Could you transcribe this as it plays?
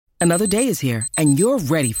Another day is here, and you're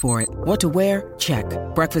ready for it. What to wear? Check.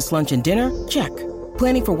 Breakfast, lunch, and dinner? Check.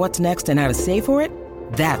 Planning for what's next and how to save for it?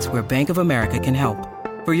 That's where Bank of America can help.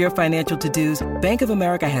 For your financial to-dos, Bank of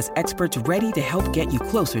America has experts ready to help get you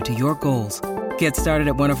closer to your goals. Get started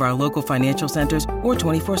at one of our local financial centers or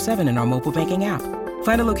 24/7 in our mobile banking app.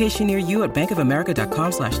 Find a location near you at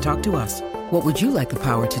bankofamerica.com/talktous. What would you like the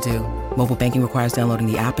power to do? Mobile banking requires downloading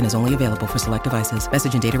the app and is only available for select devices.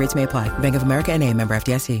 Message and data rates may apply. Bank of America N.A., member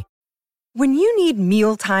FDIC. When you need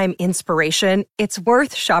mealtime inspiration, it's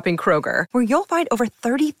worth shopping Kroger, where you'll find over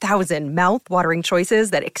 30,000 mouth-watering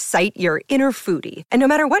choices that excite your inner foodie. And no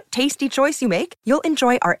matter what tasty choice you make, you'll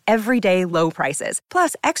enjoy our everyday low prices,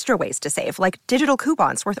 plus extra ways to save, like digital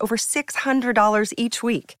coupons worth over $600 each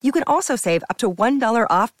week. You can also save up to $1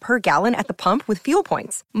 off per gallon at the pump with fuel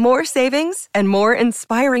points. More savings and more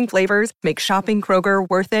inspiring flavors make shopping Kroger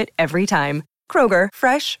worth it every time. Kroger,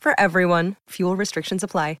 fresh for everyone. Fuel restrictions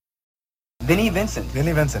apply. Vinnie Vincent.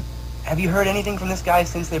 Have you heard anything from this guy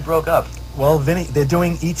since they broke up? Well, Vinny, they're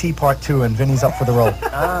doing E.T. Part 2, and Vinny's up for the role.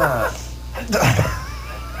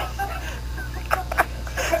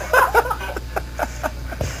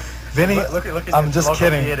 Vinny, look at I'm just local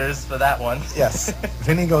kidding. Theaters for that one. Yes,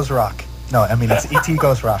 Vinny Goes Rock. No, I mean, it's E.T.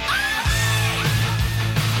 Goes Rock.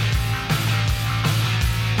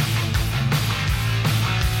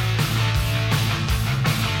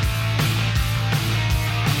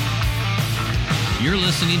 You're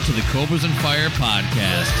listening to the Cobras and Fire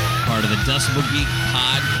podcast, part of the Decibel Geek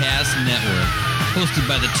Podcast Network, hosted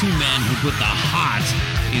by the two men who put the hot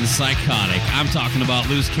in psychotic. I'm talking about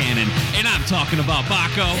Loose Cannon, and I'm talking about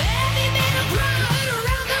Baco.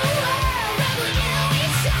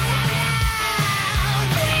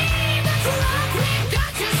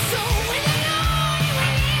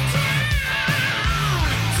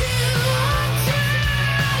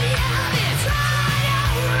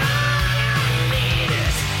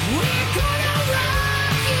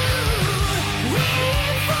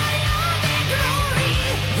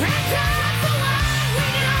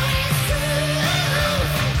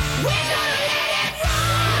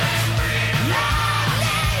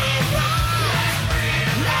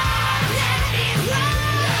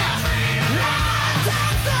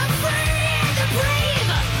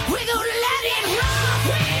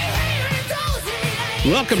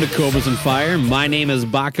 Welcome to Cobras and Fire. My name is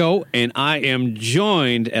Baco, and I am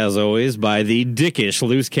joined, as always, by the dickish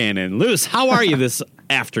Loose Cannon. Loose, how are you this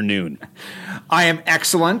afternoon? I am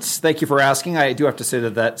excellent. Thank you for asking. I do have to say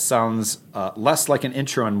that sounds less like an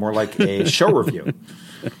intro and more like a show review.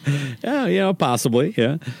 Yeah, possibly,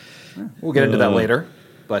 yeah. We'll get into that later.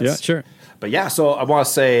 But, yeah, sure. But yeah, so I want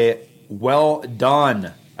to say, well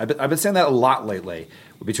done. I've been saying that a lot lately,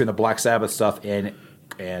 between the Black Sabbath stuff and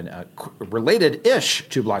related-ish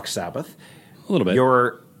to Black Sabbath. A little bit.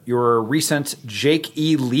 Your recent Jake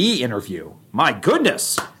E. Lee interview. My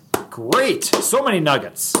goodness. Great. So many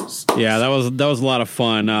nuggets. Yeah, that was a lot of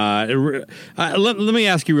fun. Let me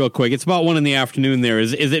ask you real quick. It's about 1 p.m. there.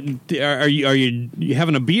 Is it? Are you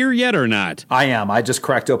having a beer yet or not? I am. I just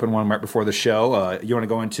cracked open one right before the show. You want to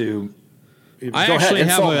go into? I actually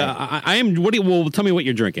have I am. Well, tell me what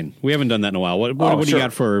you're drinking. We haven't done that in a while. What do you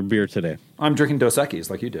got for beer today? I'm drinking Dos Equis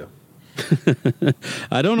like you do.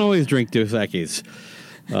 I don't always drink Dos Equis.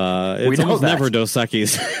 It's almost never Dos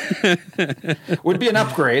Equis. Would be an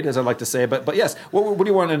upgrade, as I like to say. But yes, what do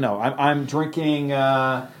you want to know? I'm drinking.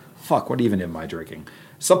 What even am I drinking?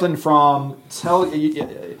 Something from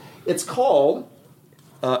It's called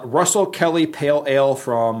Russell Kelly Pale Ale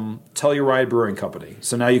from Telluride Brewing Company.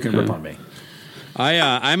 So now you can rip on me.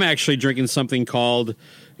 I'm actually drinking something called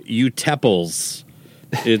Uteppels.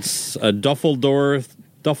 It's a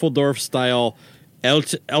Duffeldorf style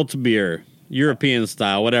Altbier, European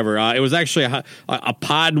style, whatever. It was actually a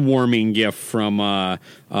pod warming gift from a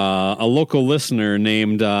local listener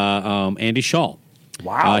named Andy Shaw.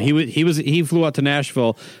 Wow. He flew out to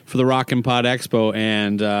Nashville for the Rock and Pod Expo,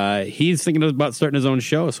 and he's thinking about starting his own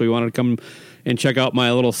show, so he wanted to come and check out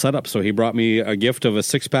my little setup. So he brought me a gift of a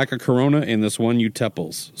 6-pack of Corona and this one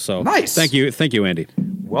Uteppels. So nice. Thank you, Andy.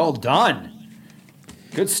 Well done.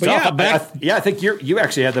 Good stuff. I think you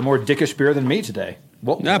actually had the more dickish beer than me today.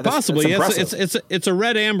 Well, possibly. That's it's a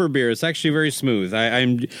red amber beer. It's actually very smooth.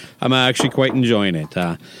 I'm actually quite enjoying it.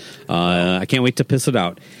 I can't wait to piss it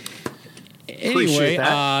out. Anyway,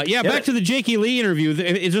 back to the Jake E. Lee interview.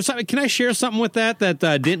 Is there something? Can I share something with that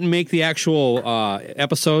didn't make the actual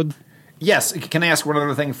episode? Yes. Can I ask one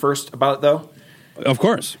other thing first about it, though? Of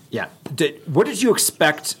course. Yeah. What did you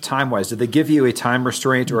expect time-wise? Did they give you a time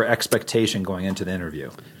restraint or expectation going into the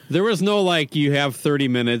interview? There was no like you have 30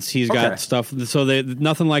 minutes. He's got stuff, so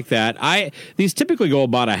nothing like that. These typically go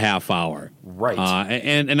about a half hour, right?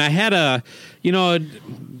 And I had a,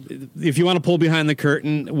 if you want to pull behind the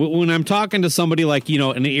curtain, when I'm talking to somebody like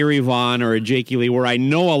an Eerie Von or a Jakey Lee, where I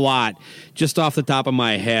know a lot just off the top of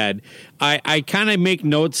my head, I kind of make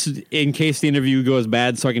notes in case the interview goes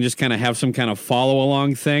bad, so I can just kind of have some kind of follow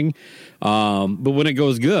along thing. But when it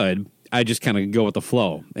goes good, I just kind of go with the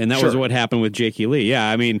flow. And that was what happened with Jakey Lee. Yeah,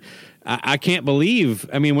 I mean, I can't believe,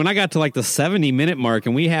 when I got to like the 70-minute mark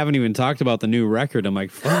and we haven't even talked about the new record, I'm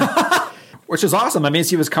like, fuck. Which is awesome. It means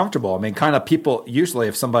he was comfortable. Kind of people, usually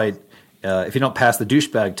if somebody, if you don't pass the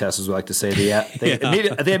douchebag test, as we like to say,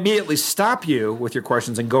 they immediately stop you with your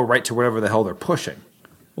questions and go right to whatever the hell they're pushing.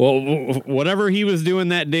 Well, whatever he was doing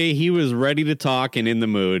that day, he was ready to talk and in the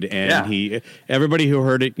mood. And everybody who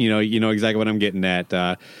heard it, you know exactly what I'm getting at.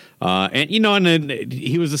 And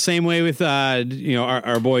he was the same way with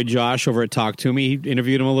our boy Josh over at Talk to Me. He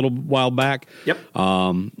interviewed him a little while back. Yep.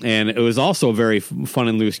 And it was also a very fun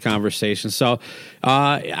and loose conversation. So,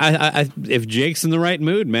 if Jake's in the right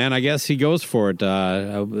mood, man, I guess he goes for it.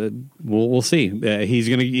 We'll see.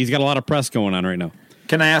 He's got a lot of press going on right now.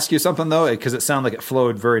 Can I ask you something, though? Because it sounded like it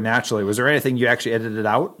flowed very naturally. Was there anything you actually edited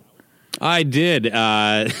out? I did.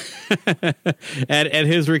 At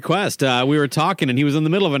his request. We were talking, and he was in the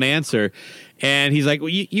middle of an answer, and he's like, well,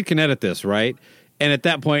 you can edit this, right? And at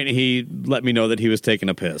that point, he let me know that he was taking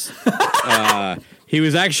a piss. He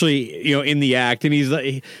was actually, in the act, and he's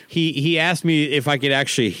like, he asked me if I could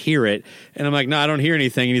actually hear it, and I'm like, no, I don't hear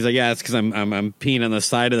anything. And he's like, yeah, it's because I'm peeing on the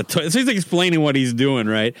side of the toilet. So he's explaining what he's doing,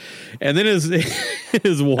 right? And then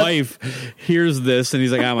his wife hears this, and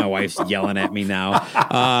he's like, my wife's yelling at me now.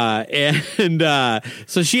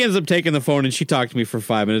 So she ends up taking the phone, and she talked to me for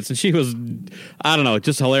 5 minutes, and she was, I don't know,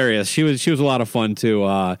 just hilarious. She was a lot of fun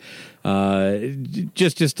too.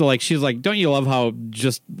 Just to like, she's like, don't you love how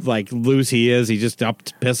just like loose he is? He just up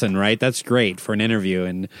pissing, right? That's great for an interview.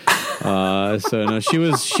 And so no, she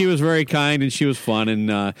was very kind and she was fun.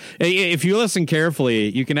 And if you listen carefully,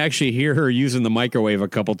 you can actually hear her using the microwave a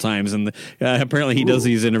couple times. And apparently he does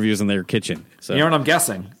these interviews in their kitchen. So you know what I'm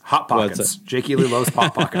guessing? Hot Pockets. Jakey Lee loves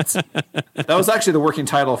Hot Pockets. That was actually the working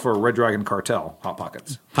title for Red Dragon Cartel. Hot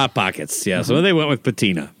Pockets. Hot Pockets. Yeah. Mm-hmm. So they went with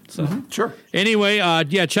patina. So sure. Anyway,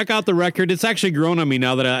 check out the record. It's actually grown on me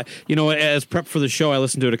now that as prep for the show, I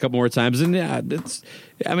listened to it a couple more times, and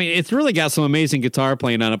it's really got some amazing guitar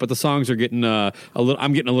playing on it. But the songs are getting I'm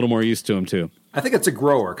getting a little more used to them too. I think it's a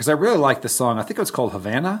grower because I really like the song. I think it was called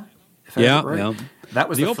Havana. Yeah. That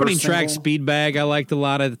was the opening track, Speed Bag. I liked a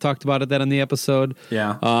lot. I talked about that on the episode.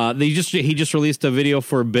 Yeah. He just released a video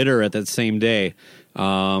for Bitter at that same day.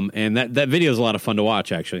 And that video is a lot of fun to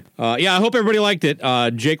watch, actually. I hope everybody liked it.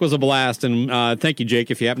 Jake was a blast, and thank you,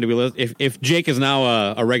 Jake. If you happen to be if Jake is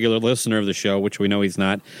now a regular listener of the show, which we know he's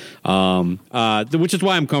not, which is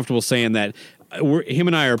why I'm comfortable saying that him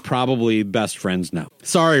and I are probably best friends now.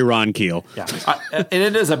 Sorry, Ron Keel. Yeah, and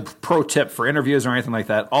it is a pro tip for interviews or anything like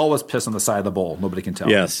that. Always piss on the side of the bowl. Nobody can tell.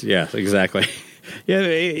 Yes, exactly. Yeah,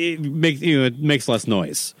 it makes less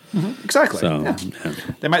noise. Mm-hmm. Exactly. So, yeah.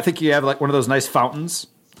 They might think you have like one of those nice fountains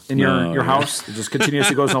in your house. It just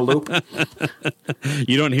continuously goes in a loop.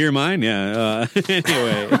 You don't hear mine? Yeah.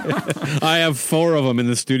 Anyway, I have 4 of them in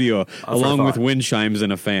the studio, along with wind chimes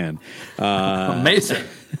and a fan. Amazing.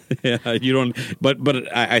 Yeah, you don't.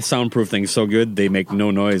 But I soundproof things so good they make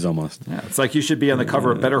no noise almost. Yeah, it's like you should be on the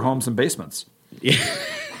cover of Better Homes and Basements. Yeah.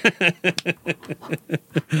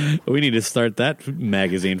 We need to start that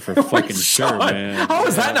magazine for fucking sure, man. How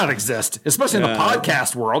does that not exist? Especially in the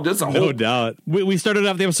podcast world. It's no doubt. We started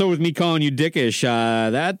off the episode with me calling you dickish.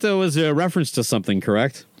 That was a reference to something,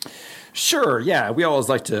 correct? Sure, yeah. We always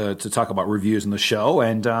like to talk about reviews in the show,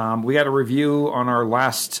 and we had a review on our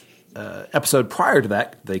last episode prior to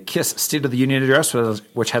that, the KISS State of the Union address,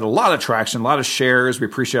 which had a lot of traction, a lot of shares. We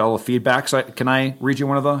appreciate all the feedback. So can I read you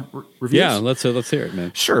one of the reviews? Yeah, let's hear it,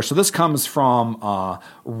 man. Sure. So this comes from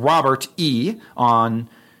Robert E. on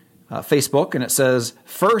Facebook, and it says,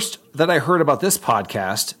 first that I heard about this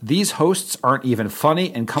podcast, these hosts aren't even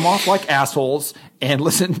funny and come off like assholes, and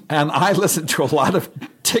I listen to a lot of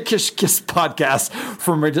dickish KISS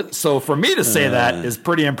podcasts. So for me to say that is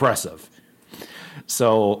pretty impressive.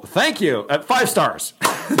 So thank you. 5 stars.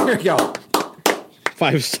 There you go.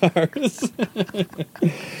 5 stars.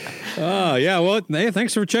 Oh, yeah. Well, hey,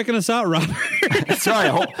 thanks for checking us out, Robert. That's right.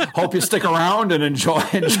 Hope you stick around and enjoy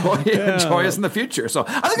us in the future. So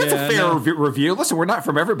I think it's a fair review. Listen, we're not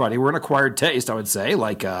from everybody. We're an acquired taste, I would say.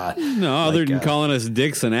 Other than calling us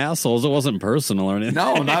dicks and assholes, it wasn't personal or anything.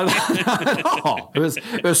 No, not at all. It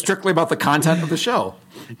was strictly about the content of the show.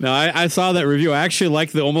 No, I saw that review. I actually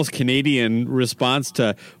like the almost Canadian response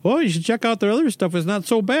to, you should check out their other stuff. It's not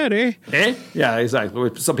so bad, eh? Eh? Yeah,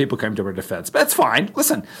 exactly. Some people came to our defense, but it's fine.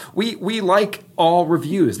 Listen, we like all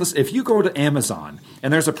reviews. Listen, if you go to Amazon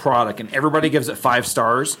and there's a product and everybody gives it 5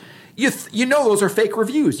 stars, you know those are fake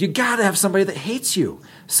reviews. You got to have somebody that hates you.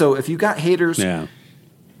 So if you got haters,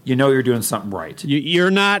 you know you're doing something right. You're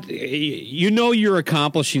not. You're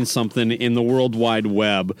accomplishing something in the World Wide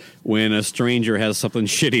Web when a stranger has something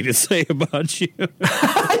shitty to say about you.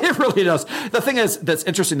 It really does. The thing that's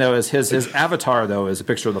interesting though is his avatar though is a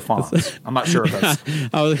picture of the Fonz. I'm not sure if that's.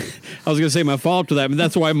 I was going to say my follow up to that, but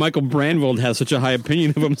that's why Michael Brandvold has such a high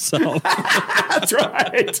opinion of himself. That's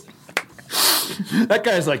right. That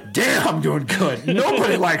guy's like, damn, I'm doing good.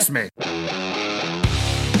 Nobody likes me.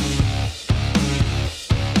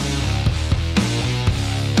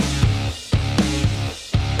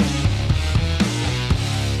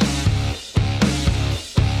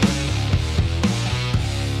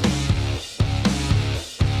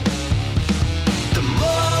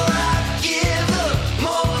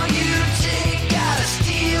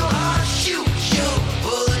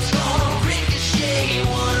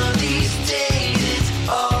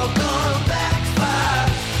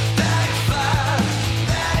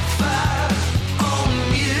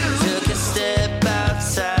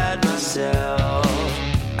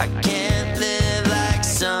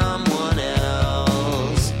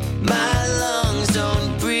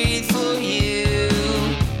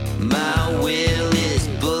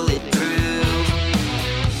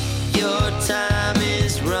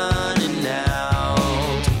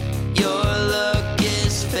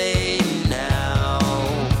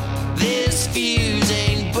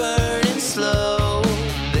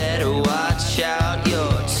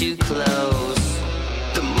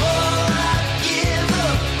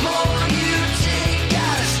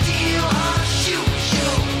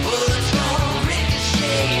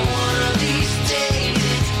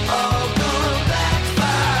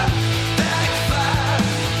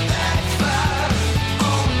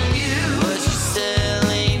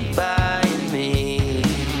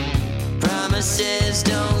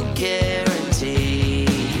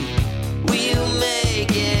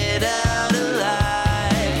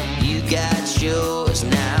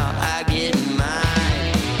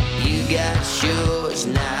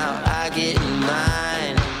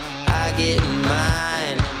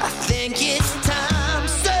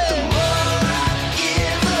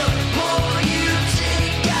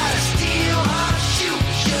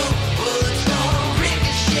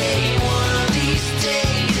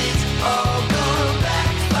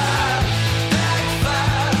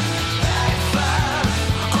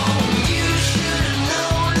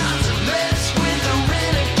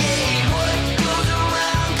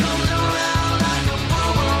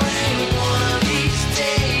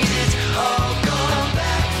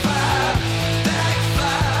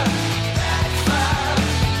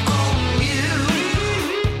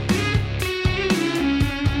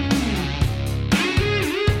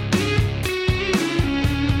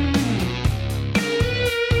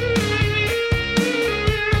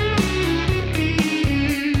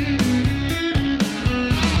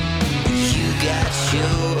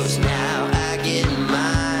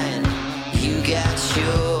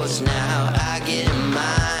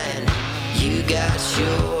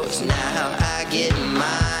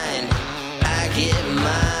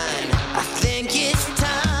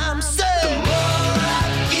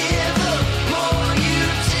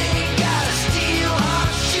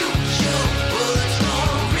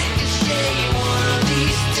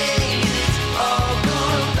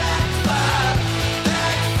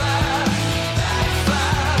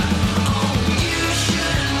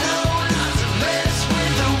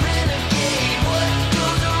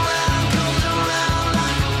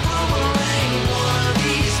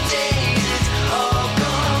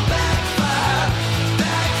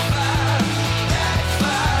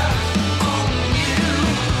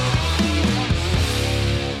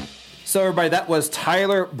 So everybody, that was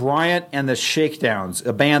Tyler Bryant and the Shakedowns,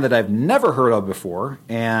 a band that I've never heard of before,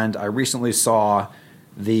 and I recently saw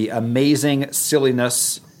the amazing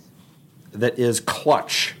silliness that is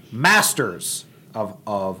Clutch, masters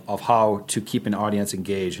of how to keep an audience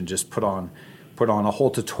engaged, and just put on a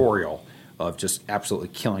whole tutorial of just absolutely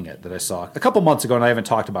killing it that I saw a couple months ago, and I haven't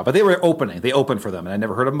talked about. But they were opening; they opened for them, and I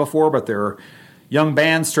never heard of them before. But they're young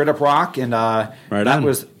band, straight up rock, and Right that on.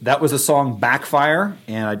 was the song "Backfire,"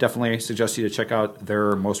 and I definitely suggest you to check out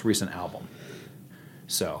their most recent album.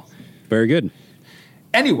 So, Very good.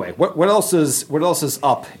 anyway, what else is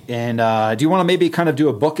up? And do you want to maybe kind of do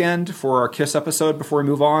a bookend for our Kiss episode before we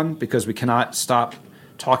move on, because we cannot stop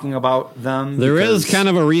talking about them? There because- is kind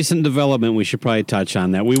of a recent development we should probably touch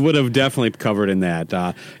on that. We would have definitely covered in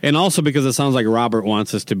that. And also because it sounds like Robert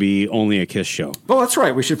wants us to be only a Kiss show. Well, that's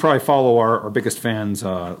right. We should probably follow our biggest fans'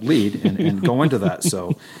 lead and go into that.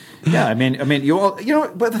 So, yeah, I mean, you all,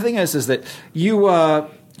 but the thing is that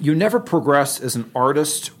you never progress as an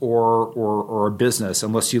artist or a business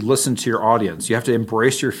unless you listen to your audience. You have to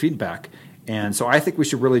embrace your feedback. And so I think we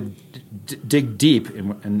should really dig deep,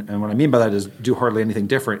 and what I mean by that is do hardly anything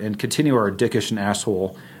different and continue our dickish and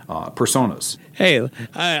asshole personas. Hey,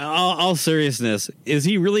 all seriousness, is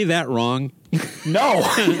he really that wrong? No,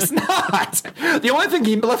 he's not. The only thing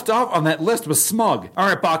he left off on that list was smug. All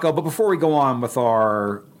right, Baco, but before we go on with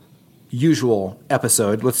our usual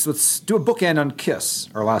episode, let's do a bookend on Kiss,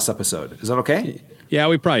 our last episode. Is that okay? Yeah,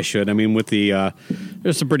 we probably should. I mean, with the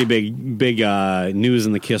there's some pretty big news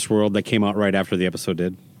in the Kiss world that came out right after the episode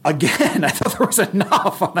did. Again, I thought there was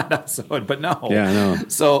enough on that episode, but no. Yeah, I know.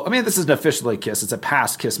 So, I mean, this isn't officially Kiss. It's a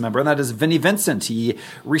past Kiss member, and that is Vinnie Vincent. He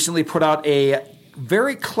recently put out a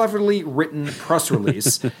very cleverly written press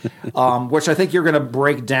release, which I think you're going to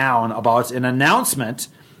break down about an announcement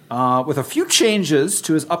with a few changes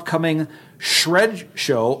to his upcoming Shred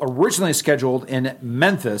show, originally scheduled in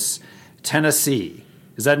Memphis, Tennessee.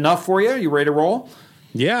 Is that enough for you? You ready to roll?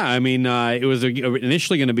 Yeah, I mean, it was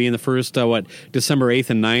initially going to be in the first, December 8th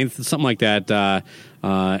and 9th, something like that,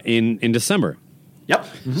 in December. Yep.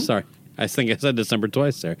 Sorry. I think I said December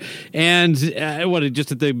twice there. And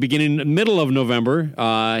just at the middle of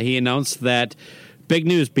November, he announced that, big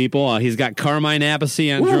news, people, he's got Carmine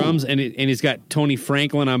Appice on drums, and he's got Tony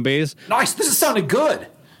Franklin on bass. Nice. This is sounding good.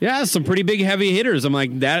 Yeah, some pretty big heavy hitters. I'm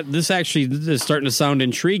like, this actually is starting to sound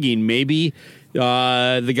intriguing. Maybe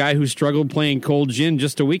the guy who struggled playing Cold Gin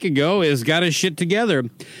just a week ago has got his shit together.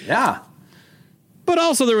 Yeah. But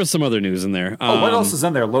also there was some other news in there. What else is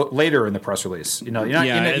in there later in the press release?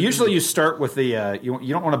 Usually you start with the you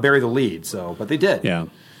don't want to bury the lead, but they did. Yeah.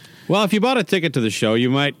 Well, if you bought a ticket to the show, you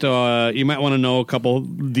might want to know a couple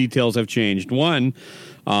details have changed. One,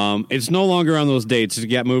 it's no longer on those dates. It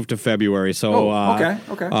got moved to February. So,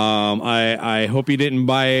 okay. I hope you didn't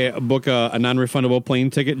book a non-refundable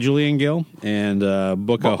plane ticket, Julian Gill, and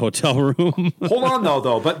book a hotel room. Hold on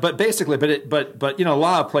though, but basically, but a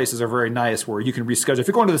lot of places are very nice where you can reschedule. If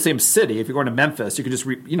you're going to the same city, if you're going to Memphis, you can just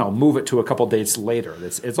move it to a couple dates later.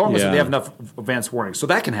 As long as they have enough advance warning, so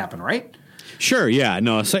that can happen, right? Sure, yeah,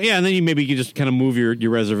 no, so yeah, and then you just kind of move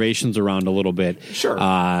your reservations around a little bit. Sure,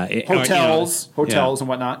 hotels and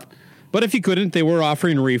whatnot. But if you couldn't, they were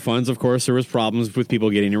offering refunds. Of course, there was problems with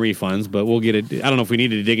people getting refunds, but we'll get it. I don't know if we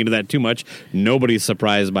needed to dig into that too much. Nobody's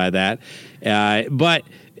surprised by that, but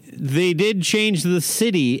they did change the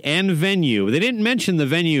city and venue. They didn't mention the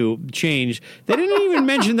venue change. They didn't even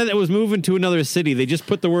mention that it was moving to another city. They just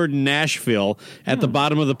put the word Nashville at the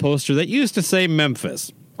bottom of the poster that used to say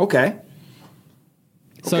Memphis. Okay.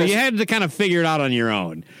 So you had to kind of figure it out on your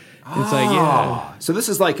own. It's like, yeah. So this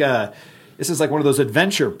is like one of those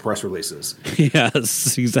adventure press releases.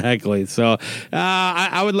 Yes, exactly. So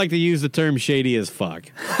I would like to use the term shady as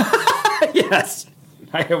fuck. Yes,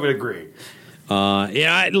 I would agree.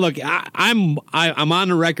 Look, I'm on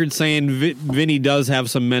the record saying Vinny does have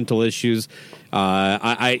some mental issues.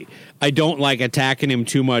 I don't like attacking him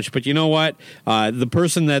too much, but you know what? The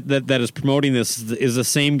person that is promoting this is the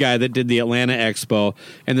same guy that did the Atlanta Expo,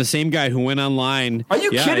 and the same guy who went online. Are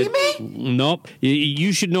you kidding me? Nope.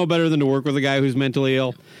 You should know better than to work with a guy who's mentally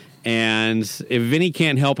ill. And if Vinny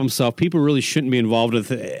can't help himself, people really shouldn't be involved with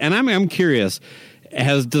it. And I'm curious.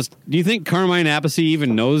 Do you think Carmine Appice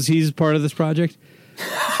even knows he's part of this project?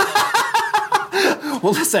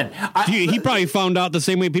 Well, listen. He probably found out the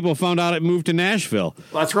same way people found out it moved to Nashville.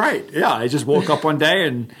 That's right. Yeah, I just woke up one day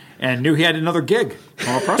and knew he had another gig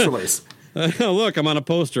on a press release. Look, I'm on a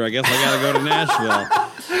poster. I guess I got to go to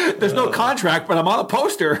Nashville. There's no contract, but I'm on a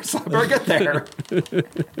poster, so I better get there.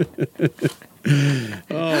 Oh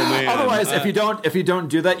man! Otherwise, if you don't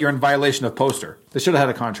do that, you're in violation of poster. They should have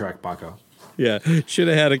had a contract, Baco. Yeah, should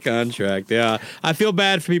have had a contract. Yeah, I feel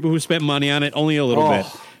bad for people who spent money on it. Only a little bit.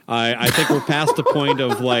 I think we're past the point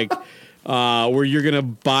of where you're going to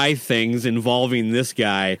buy things involving this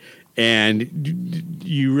guy, and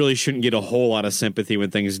you really shouldn't get a whole lot of sympathy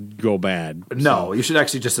when things go bad. No, you should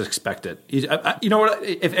actually just expect it. You know what?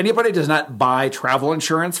 If anybody does not buy travel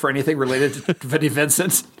insurance for anything related to Vinnie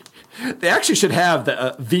Vincent, They actually should have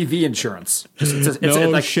the VV insurance.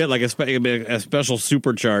 Shit, like a special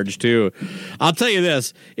supercharge too. I'll tell you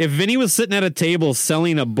this: if Vinny was sitting at a table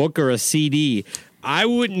selling a book or a CD, I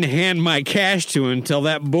wouldn't hand my cash to him until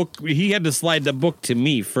that book. He had to slide the book to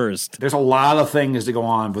me first. There's a lot of things to go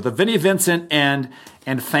on with the Vinnie Vincent and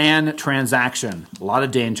fan transaction. A lot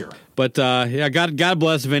of danger. But yeah, God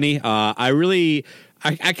bless Vinny.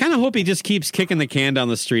 I kind of hope he just keeps kicking the can down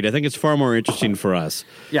the street. I think it's far more interesting for us.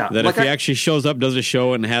 Yeah, that if he actually shows up, does a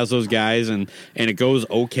show, and has those guys, and it goes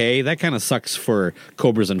okay, that kind of sucks for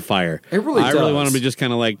Cobras and Fire. It really does. I really want him to just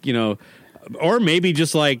kind of like, or maybe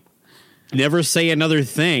just like never say another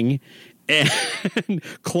thing and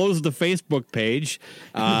close the Facebook page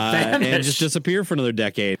and just disappear for another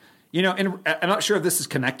decade. And I'm not sure if this is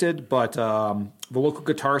connected, but the local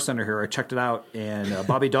Guitar Center here, I checked it out, and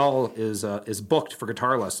Bobby Dahl is booked for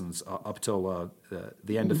guitar lessons up till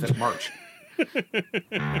the end of March.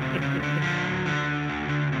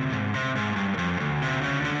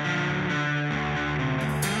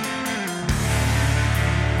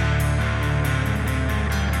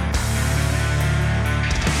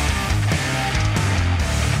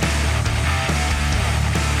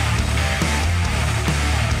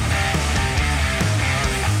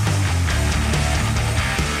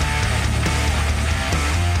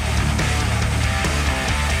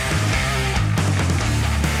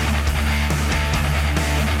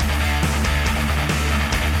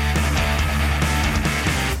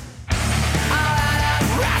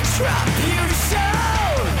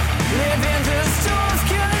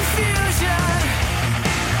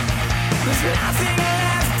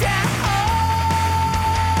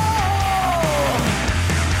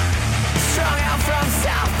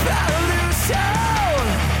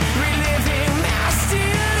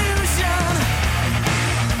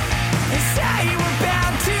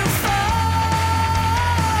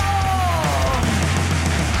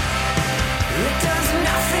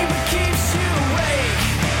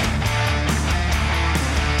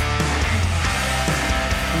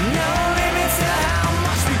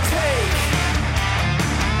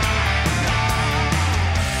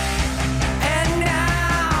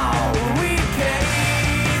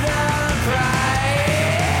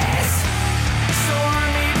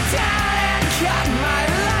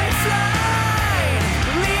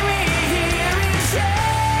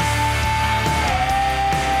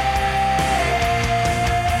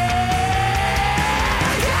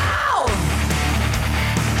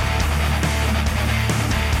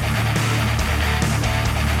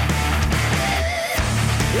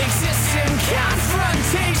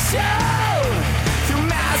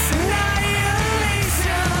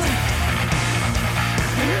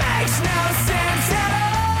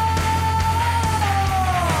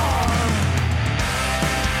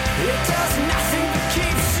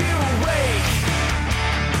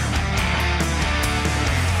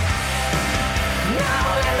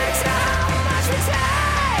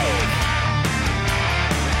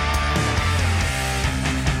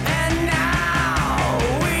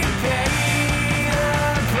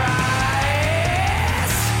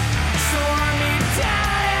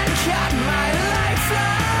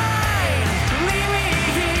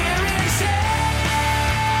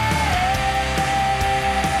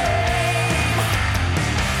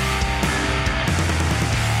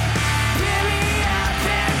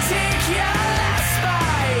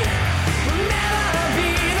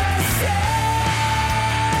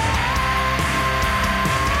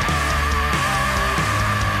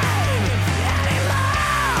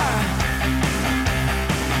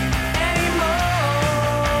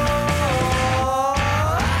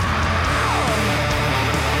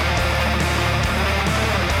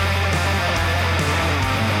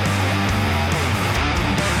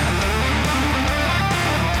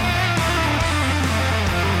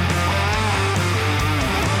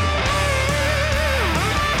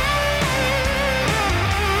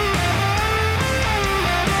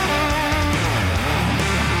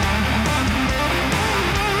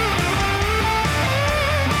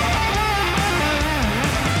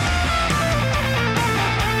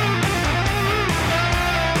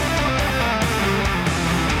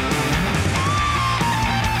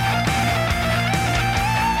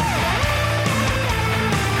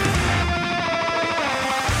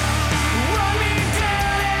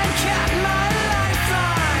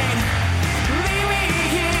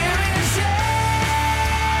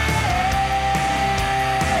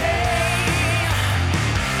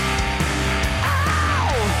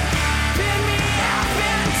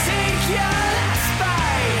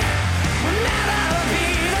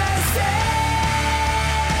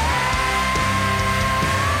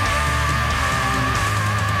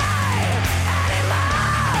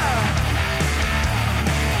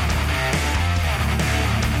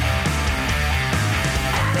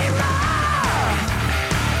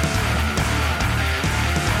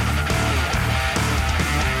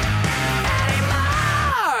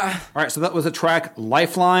 All right, so that was a track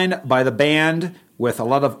Lifeline by the band with a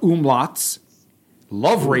lot of umlauts.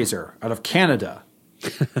 Love Razor out of Canada.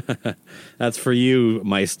 That's for you,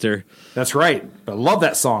 Meister. That's right. I love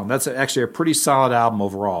that song. That's actually a pretty solid album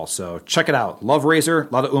overall. So check it out. Love Razor, a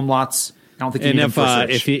lot of umlauts. I don't think you need them for a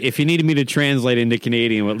search. If you needed me to translate into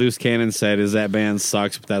Canadian, what Loose Cannon said is that band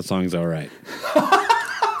sucks, but that song's all right.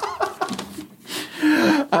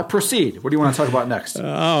 Proceed. What do you want to talk about next?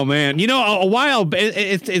 Oh man, a while.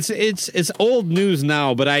 It's old news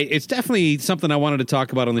now, but it's definitely something I wanted to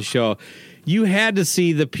talk about on the show. You had to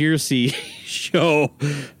see the Piercy show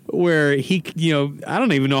where he, I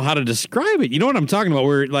don't even know how to describe it. You know what I'm talking about?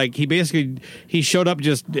 Where like he showed up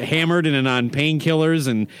just hammered and on painkillers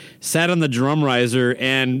and sat on the drum riser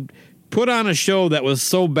and put on a show that was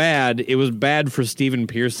so bad it was bad for Stephen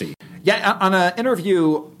Piercy. Yeah, on an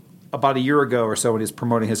interview about a year ago or so when he was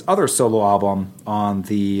promoting his other solo album on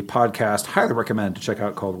the podcast, highly recommend to check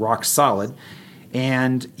out, called Rock Solid.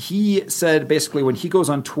 And he said basically when he goes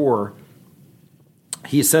on tour,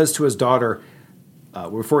 he says to his daughter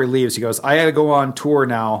before he leaves, he goes, I got to go on tour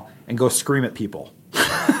now and go scream at people.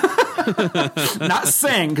 Not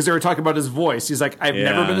sing, because they were talking about his voice. He's like, I've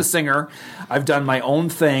never been a singer. I've done my own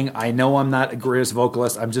thing. I know I'm not a greatest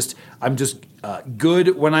vocalist. I'm just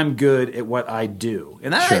good when I'm good at what I do.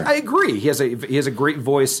 And that, I agree. He has a great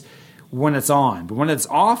voice when it's on, but when it's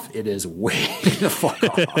off, it is way the fuck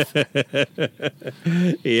off.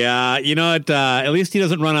 Yeah, you know what? At least he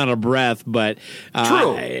doesn't run out of breath. But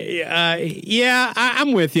true.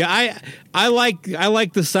 I'm with you. I like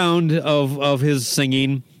the sound of his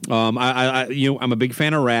singing. I'm a big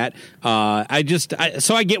fan of Rat. So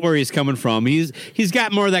I get where he's coming from. He's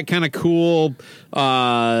got more of that kind of cool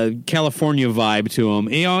California vibe to him.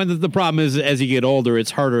 And the problem is, as you get older,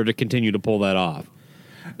 it's harder to continue to pull that off.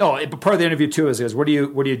 No, but part of the interview too is what do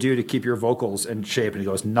you do to keep your vocals in shape? And he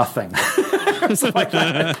goes, nothing. Like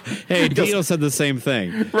that. Hey, Dio said the same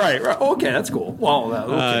thing. Right. Okay, that's cool. Well,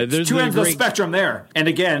 okay. There's two ends of the spectrum there. And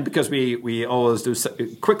again, because we always do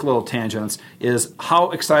quick little tangents, is how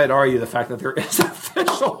excited are you the fact that there is an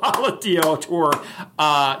official Dio tour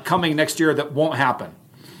coming next year that won't happen?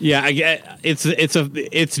 Yeah, it's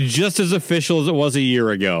just as official as it was a year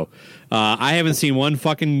ago. I haven't seen one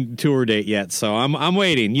fucking tour date yet, so I'm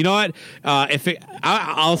waiting. You know what?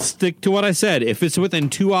 I'll stick to what I said. If it's within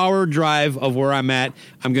 2-hour drive of where I'm at,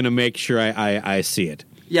 I'm going to make sure I see it.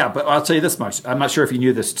 Yeah, but I'll tell you this much. I'm not sure if you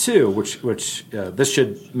knew this too, which this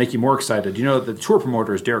should make you more excited. You know the tour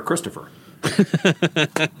promoter is Derek Christopher.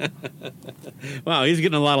 Wow, he's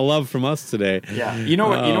getting a lot of love from us today. Yeah, you know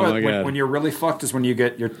what? When you're really fucked is when you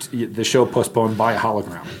get the show postponed by a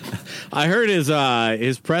hologram. I heard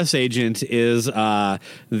his press agent is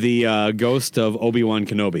the ghost of Obi-Wan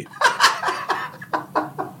Kenobi.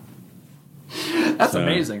 That's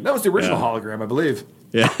amazing. That was the original hologram, I believe.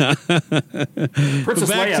 Yeah.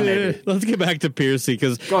 Princess Leia, maybe. Let's get back to Piercy,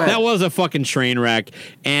 because that was a fucking train wreck.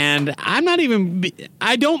 And I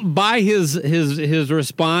don't buy his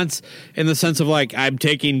response in the sense of like, I'm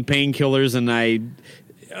taking painkillers and I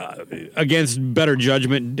against better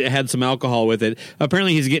judgment had some alcohol with it.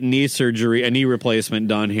 Apparently he's getting a knee replacement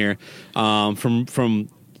done here from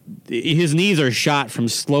his knees are shot from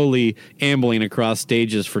slowly ambling across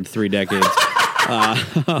stages for 3 decades.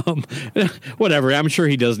 Whatever. I'm sure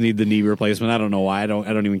he does need the knee replacement. I don't know why. I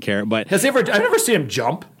don't even care. But I've never seen him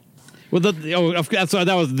jump. Well,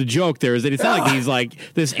 that was the joke there, is that it's not like he's like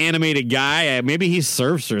this animated guy. Maybe he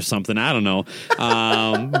surfs or something. I don't know.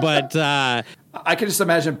 But I can just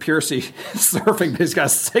imagine Piercy surfing, but he's got a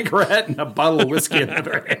cigarette and a bottle of whiskey in the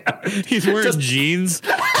other hand. He's wearing jeans.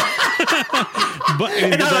 But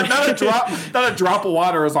not a drop of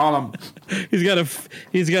water is on him. He's got a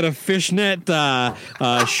fishnet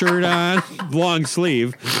shirt on, long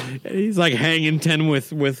sleeve. He's like hanging 10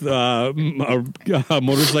 with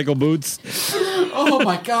motorcycle boots. Oh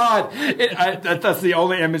my God! That's the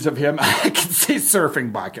only image of him I can see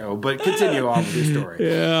surfing, Baco. But continue on with your story.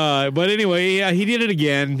 Yeah, but anyway, he did it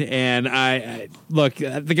again, and I look.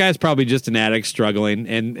 The guy's probably just an addict struggling,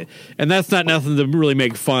 and that's not nothing to really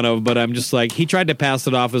make fun of. But I'm just like, he tried to pass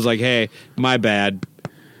it off as like, hey, my bad.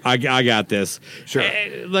 I got this. Sure.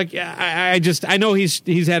 Like I know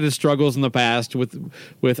he's had his struggles in the past with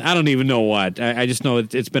I don't even know what. I just know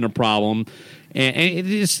it's been a problem, and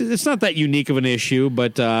it's not that unique of an issue.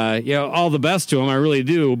 But all the best to him, I really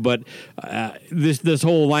do. But this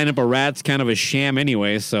whole lineup of Rats kind of a sham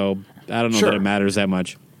anyway. So I don't know that it matters that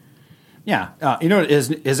much. Yeah,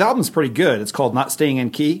 his album's pretty good. It's called Not Staying in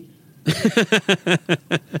Key.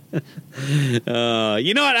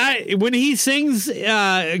 You know what? When he sings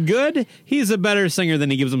good, he's a better singer than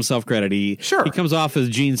he gives himself credit. He comes off as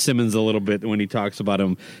Gene Simmons a little bit when he talks about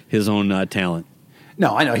his own talent.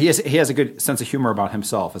 No, I know he has a good sense of humor about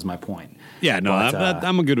himself. Is my point. Yeah, no,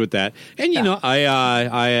 I'm good with that. And you know,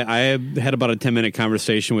 I had about a 10-minute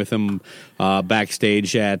conversation with him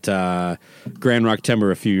backstage at Grand Rock Timber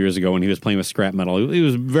a few years ago when he was playing with Scrap Metal. He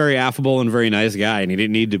was very affable and very nice guy, and he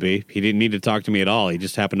didn't need to be. He didn't need to talk to me at all. He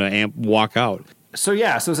just happened to walk out. So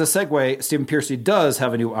as a segue, Stephen Pearcy does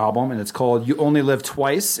have a new album, and it's called "You Only Live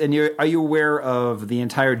Twice." And are you aware of the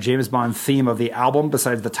entire James Bond theme of the album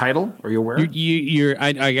besides the title? Are you aware?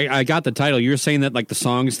 I got the title. You're saying that like the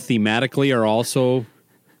songs thematically are also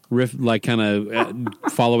kind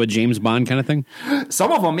of follow a James Bond kind of thing?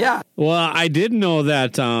 Some of them, yeah. Well, I did know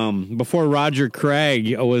that before Roger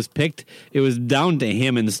Craig was picked, it was down to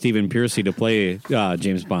him and Stephen Pearcy to play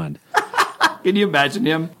James Bond. Can you imagine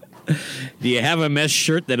him? Do you have a mesh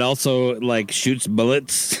shirt that also like shoots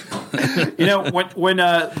bullets? You know, when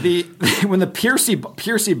the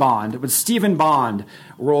Pearcy Bond, when Stephen Bond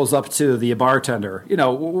rolls up to the bartender, you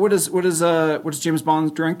know, what does James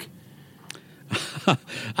Bond drink?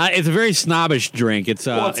 It's a very snobbish drink. It's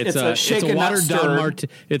a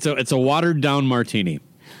watered down martini.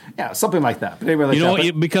 Yeah, something like that. But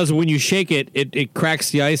anyway, because when you shake it, it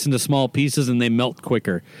cracks the ice into small pieces and they melt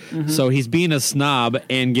quicker. Mm-hmm. So he's being a snob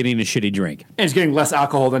and getting a shitty drink. And he's getting less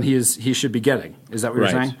alcohol than he should be getting. Is that what you're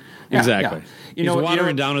saying? Yeah, exactly. Yeah. He's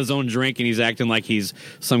watering down his own drink and he's acting like he's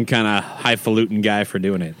some kind of highfalutin guy for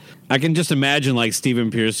doing it. I can just imagine like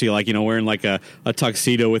Stephen Pearcy, like, you know, wearing like a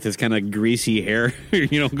tuxedo with his kind of greasy hair,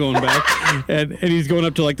 you know, going back. and he's going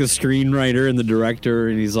up to like the screenwriter and the director.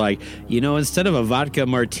 And he's like, you know, instead of a vodka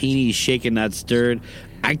martini shaken, not stirred,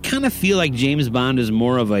 I kind of feel like James Bond is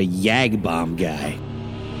more of a Yag Bomb guy.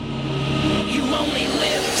 You only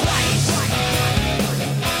live twice.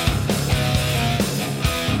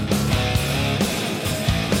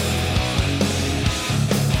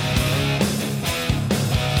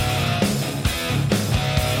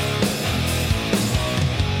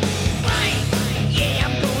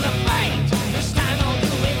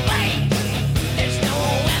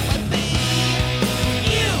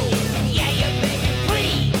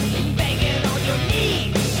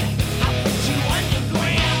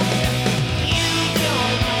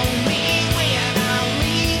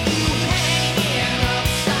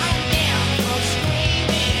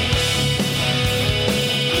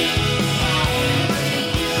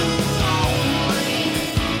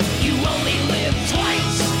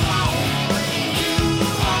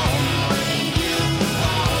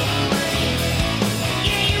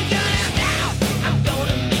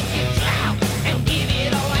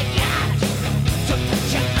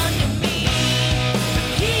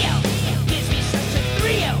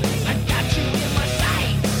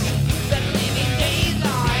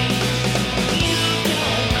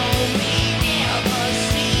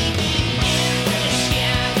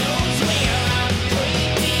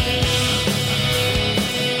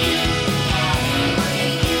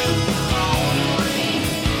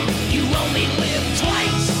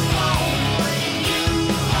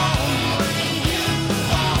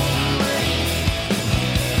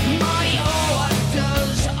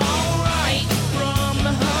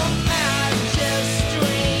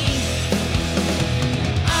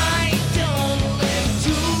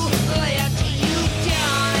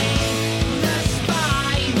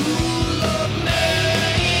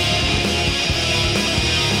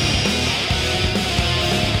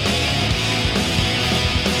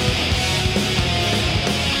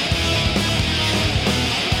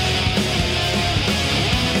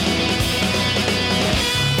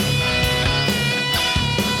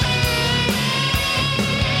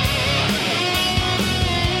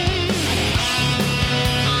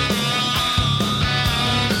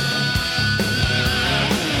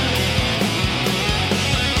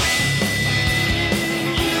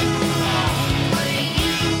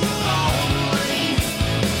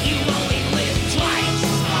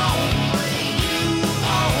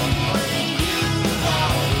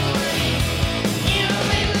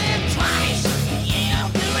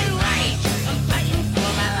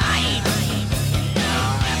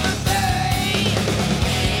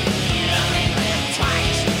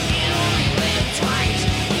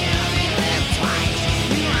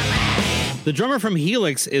 The drummer from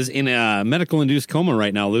Helix is in a medical-induced coma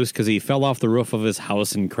right now, Luce, because he fell off the roof of his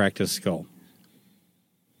house and cracked his skull.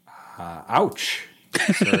 Ouch.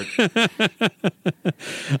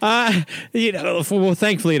 Well,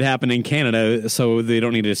 thankfully it happened in Canada, so they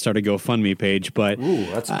don't need to start a GoFundMe page. But ooh,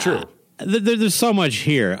 that's true. there's so much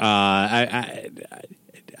here.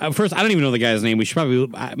 First, I don't even know the guy's name. We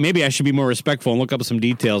should maybe I should be more respectful and look up some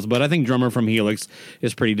details. But I think drummer from Helix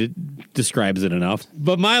is describes it enough.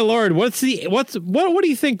 But my lord, what do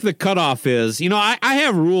you think the cutoff is? You know, I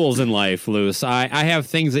have rules in life, Luce. I have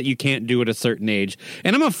things that you can't do at a certain age,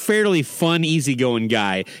 and I'm a fairly fun, easygoing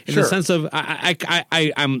guy in the sense of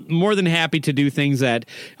I'm more than happy to do things that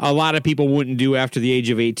a lot of people wouldn't do after the age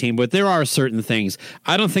of 18. But there are certain things.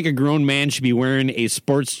 I don't think a grown man should be wearing a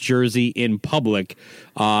sports jersey in public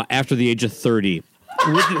after the age of 30,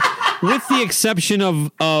 with the exception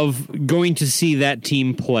of going to see that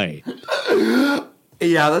team play.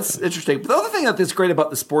 Yeah, that's interesting. But the other thing that's great about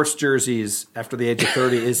the sports jerseys after the age of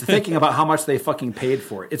 30 is thinking about how much they fucking paid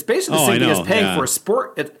for it. It's basically the same thing as paying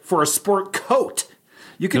for a sport coat.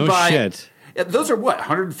 You can buy shit. Those are what,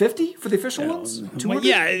 150 for the official ones? 200?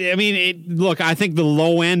 Yeah, I mean, look, I think the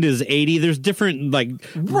low end is 80. There's different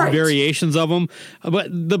variations of them, but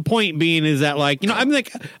the point being is that I'm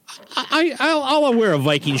like, I'll wear a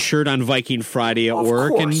Viking shirt on Viking Friday at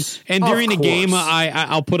work, and during the game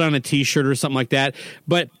I'll put on a T-shirt or something like that.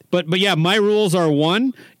 But yeah, my rules are: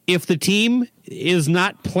 one, if the team is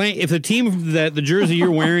not playing, if the team that the jersey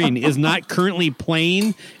you're wearing is not currently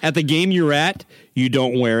playing at the game you're at, you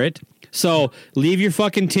don't wear it. So leave your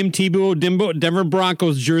fucking Tim Tebow Denver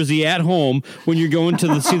Broncos jersey at home when you're going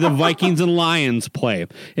to see the Vikings and Lions play,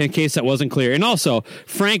 in case that wasn't clear. And also,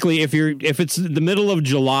 frankly, if it's the middle of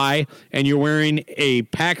July and you're wearing a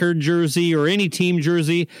Packer jersey or any team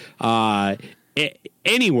jersey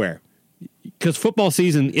anywhere, because football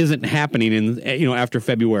season isn't happening after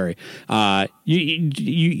February,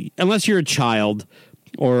 you unless you're a child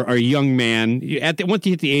or a young man, once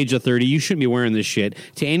you hit the age of 30, you shouldn't be wearing this shit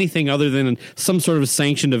to anything other than some sort of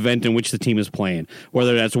sanctioned event in which the team is playing,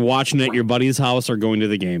 whether that's watching at your buddy's house or going to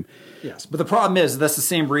the game. Yes, but the problem is that's the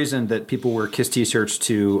same reason that people wear KISS T-shirts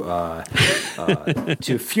to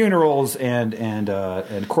funerals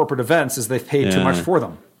and corporate events, is they've paid too much for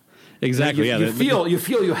them. Exactly. You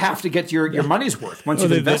feel you have to get your money's worth once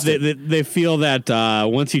you've invested. They feel that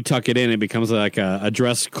once you tuck it in, it becomes like a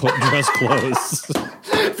dress clothes.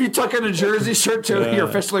 If you tuck in a jersey shirt, you're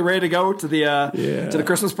officially ready to go to the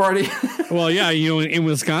Christmas party. Well, yeah, in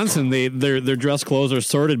Wisconsin, their dress clothes are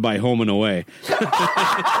sorted by home and away.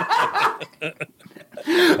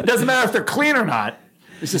 It doesn't matter if they're clean or not.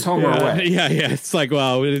 It's just home or away. Yeah. It's like,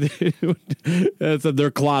 well,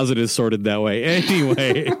 their closet is sorted that way.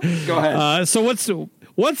 Anyway, go ahead. So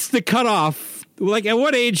what's the cutoff? Like, at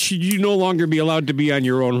what age should you no longer be allowed to be on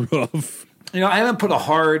your own roof? I haven't put a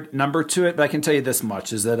hard number to it, but I can tell you this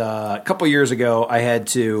much: is that a couple years ago, I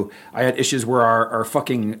had issues where our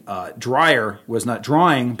fucking dryer was not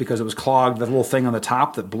drying because it was clogged. The little thing on the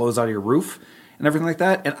top that blows out of your roof and everything like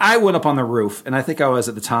that. And I went up on the roof, and I think I was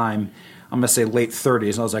at the time, I'm going to say late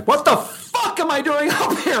 30s, and I was like, what the fuck am I doing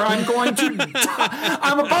up here? I'm going to die.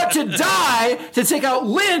 I'm about to die to take out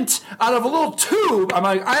lint out of a little tube. I'm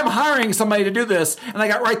like, I'm hiring somebody to do this, and I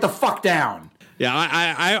got right the fuck down.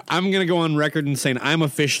 Yeah, I'm going to go on record and saying I'm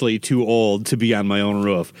officially too old to be on my own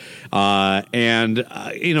roof. Godspeed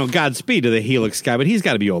to the Helix guy, but he's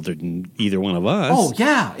got to be older than either one of us. Oh,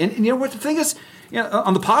 yeah. And you know what the thing is?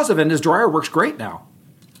 On the positive end, his dryer works great now.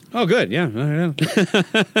 Oh, good. Yeah.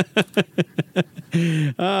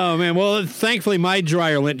 Oh, man. Well, thankfully, my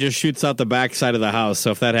dryer lint just shoots out the back side of the house.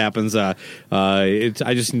 So if that happens, I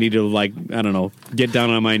just need to, get down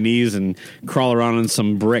on my knees and crawl around on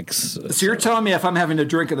some bricks. So you're telling me if I'm having a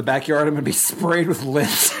drink in the backyard, I'm going to be sprayed with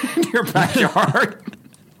lint in your backyard?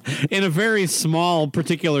 In a very small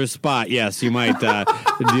particular spot, yes, you might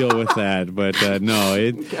deal with that, but no,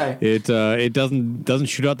 it doesn't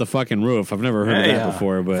shoot out the fucking roof. I've never heard of that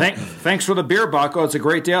before. But thanks for the beer, Baco. It's a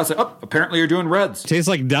great day. I was like, apparently you're doing Reds. Tastes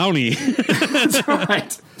like Downy. That's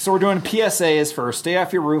right. So we're doing PSAs for stay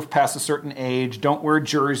off your roof past a certain age. Don't wear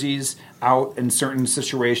jerseys out in certain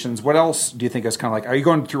situations. What else do you think is kind of like? Are you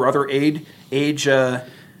going through other age?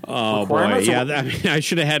 Oh boy, yeah. I mean, I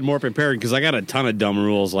should have had more prepared because I got a ton of dumb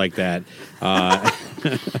rules like that.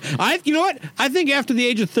 You know what? I think after the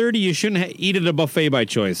age of 30, you shouldn't eat at a buffet by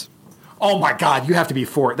choice. Oh my God, you have to be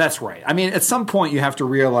for it. That's right. I mean, at some point, you have to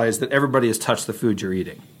realize that everybody has touched the food you're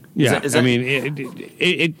eating. I mean,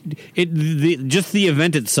 just the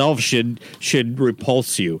event itself should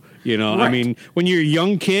repulse you. Right. I mean, when you're a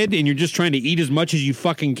young kid and you're just trying to eat as much as you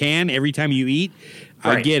fucking can every time you eat.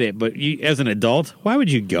 Right. I get it, but as an adult, why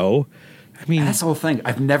would you go? I mean, that's the whole thing.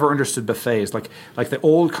 I've never understood buffets. Like the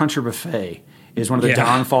old country buffet is one of the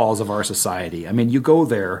downfalls of our society. I mean, you go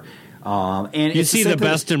there, and you see the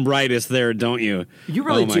best and brightest there, don't you? You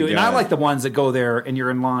really do. God. And I like the ones that go there and you're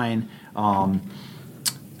in line.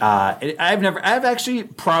 I've actually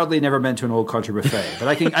proudly never been to an Old Country buffet, but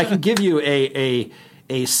I can give you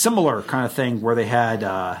a similar kind of thing where they had,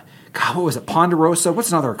 God, what was it, Ponderosa?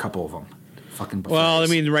 What's another couple of them? Fucking buffets. Well, I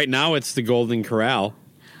mean, right now it's the Golden Corral.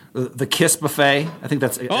 The Kiss buffet. I think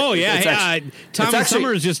that's. Oh yeah, it's actually, Tommy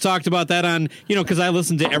Summers just talked about that on because I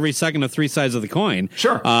listened to every second of Three Sides of the Coin.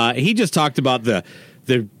 Sure. He just talked about the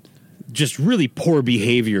just really poor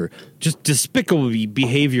behavior, just despicable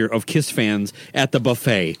behavior of Kiss fans at the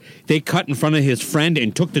buffet. They cut in front of his friend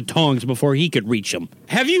and took the tongs before he could reach them.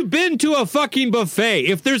 Have you been to a fucking buffet?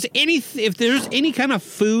 If there's any kind of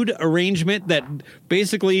food arrangement that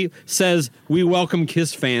basically says we welcome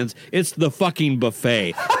Kiss fans, it's the fucking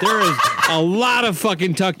buffet. There is a lot of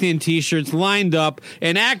fucking tucked in t-shirts lined up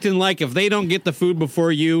and acting like if they don't get the food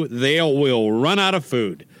before you, they will run out of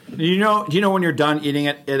food. Do you know when you're done eating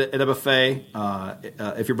it at a buffet,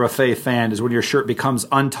 if you're a buffet fan, is when your shirt becomes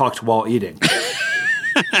untucked while eating.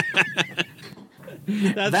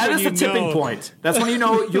 That is the tipping point. That's when you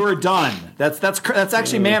know you're done. That's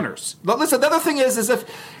actually manners. But listen, the other thing is if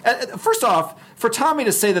first off, for Tommy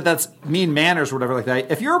to say that that's mean manners or whatever like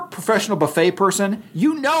that, if you're a professional buffet person,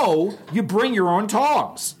 you bring your own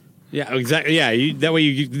tongs. Yeah, exactly. Yeah, that way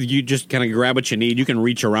you just kind of grab what you need. You can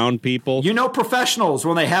reach around people. You know professionals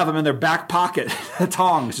when they have them in their back pocket,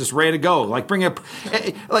 tongs just ready to go. Like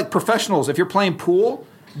like professionals. If you're playing pool,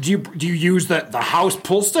 do you use the house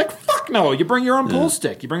pool stick? Fuck no. You bring your own pool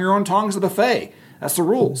stick. You bring your own tongs to the buffet. That's the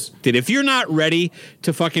rules. Dude, if you're not ready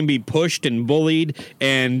to fucking be pushed and bullied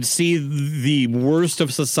and see the worst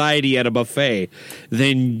of society at a buffet,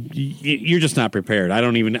 then you're just not prepared.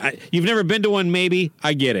 You've never been to one, maybe.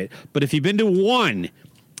 I get it. But if you've been to one,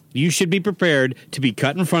 you should be prepared to be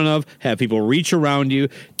cut in front of, have people reach around you,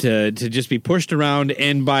 to just be pushed around,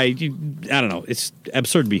 and I don't know, it's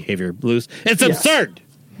absurd behavior, Blues. It's absurd!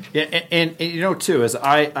 Yeah, and too, as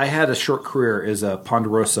I had a short career as a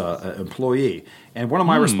Ponderosa employee, and one of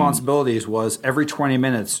my responsibilities was every 20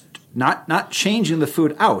 minutes, not changing the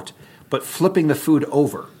food out, but flipping the food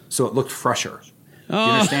over so it looked fresher. You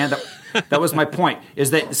understand? That was my point.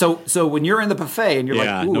 Is that so when you're in the buffet and you're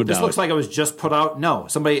like, ooh, this looks like it was just put out. No,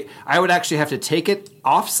 I would actually have to take it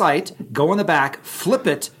off site, go in the back, flip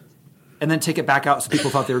it, and then take it back out so people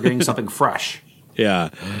thought they were getting something fresh. Yeah.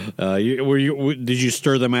 Did you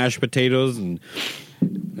stir the mashed potatoes? And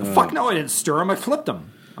fuck no, I didn't stir them. I flipped them.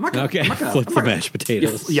 I'm not gonna flip the mashed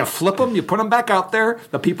potatoes. You flip them, you put them back out there.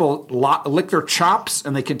 The people lick their chops,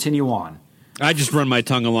 and they continue on. I just run my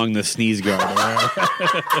tongue along the sneeze guard.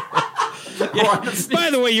 By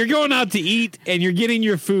the way, you're going out to eat, and you're getting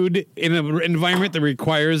your food in an environment that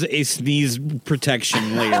requires a sneeze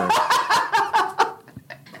protection layer.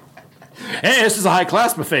 Hey, this is a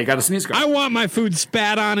high-class buffet. Got a sneeze guard. I want my food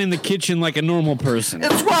spat on in the kitchen like a normal person.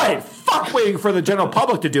 That's right. Fuck waiting for the general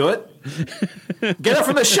public to do it. Get it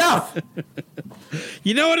from the chef.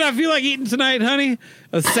 You know what I feel like eating tonight, honey?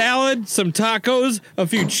 A salad, some tacos, a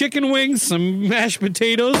few chicken wings, some mashed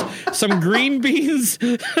potatoes, some green beans.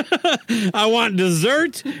 I want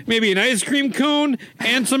dessert, maybe an ice cream cone,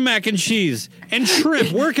 and some mac and cheese. And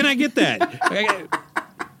shrimp. Where can I get that?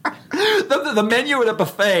 The menu at a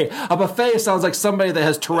buffet sounds like somebody that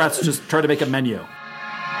has Tourette's just trying to make a menu.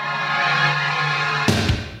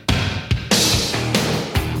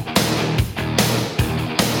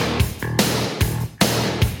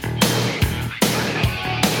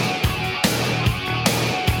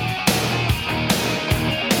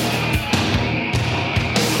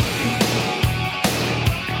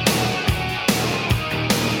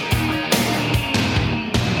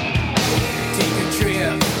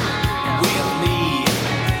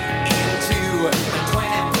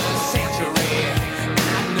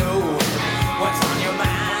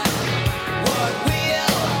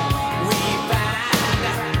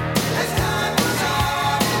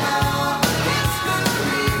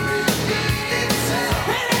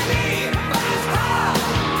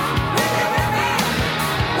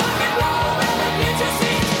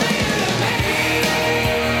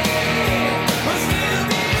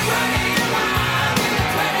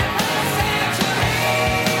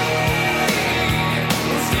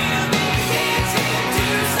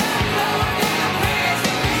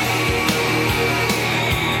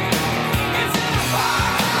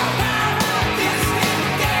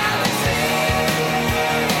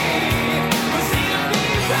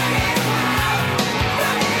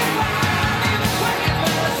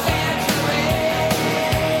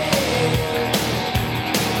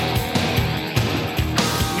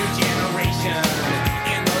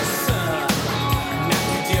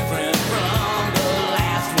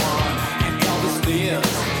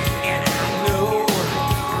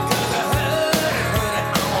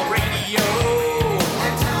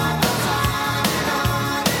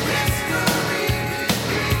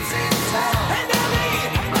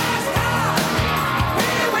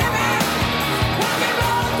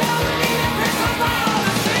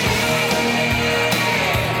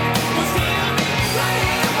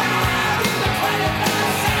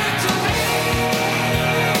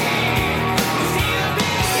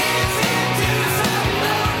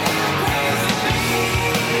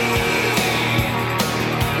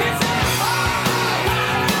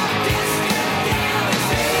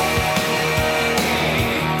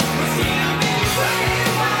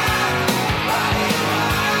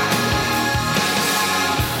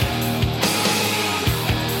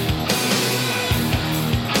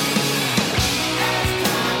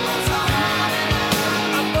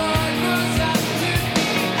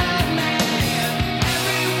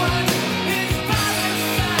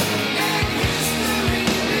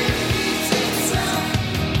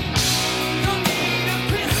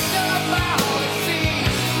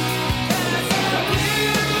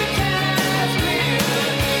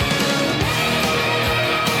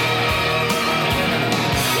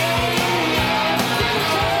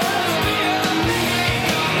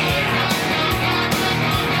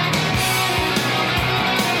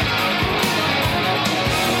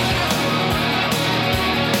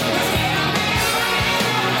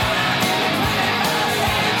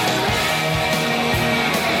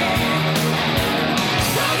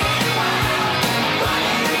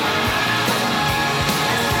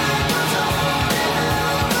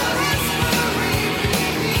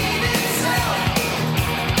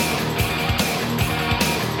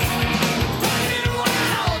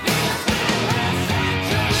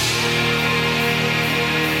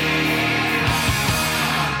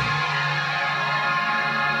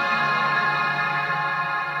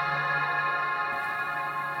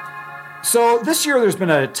 So this year, there's been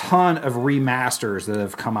a ton of remasters that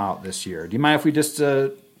have come out this year. Do you mind if we just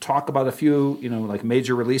talk about a few, like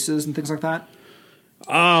major releases and things like that?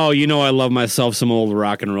 Oh, I love myself some old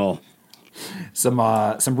rock and roll. Some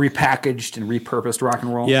repackaged and repurposed rock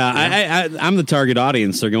and roll. Yeah, I'm the target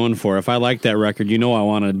audience they're going for. If I like that record, I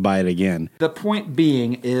want to buy it again. The point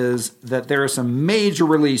being is that there are some major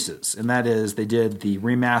releases, and that is they did the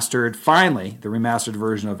remastered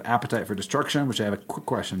version of Appetite for Destruction, which I have a quick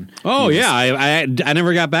question. Oh, yeah, I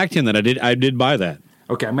never got back to you on that. I did buy that.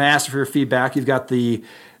 Okay, I'm going to ask for your feedback. You've got the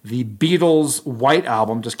Beatles White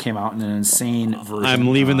Album just came out in an insane version. I'm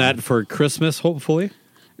leaving that for Christmas, hopefully.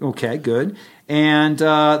 Okay, good. And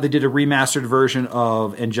they did a remastered version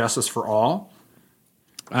of Injustice for All.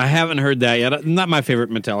 I haven't heard that yet. Not my favorite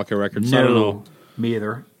Metallica record, so I don't know. Me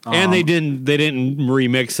either. And they didn't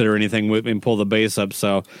remix it or anything and pull the bass up,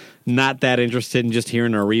 so not that interested in just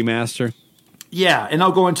hearing a remaster. Yeah, and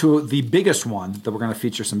I'll go into the biggest one that we're going to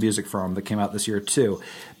feature some music from that came out this year too.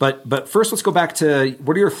 But first, let's go back to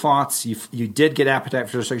what are your thoughts? You did get Appetite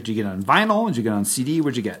for Destruction. Did you get it on vinyl? Did you get it on CD?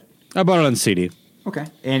 What'd you get? I bought it on CD. Okay,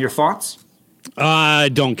 and your thoughts?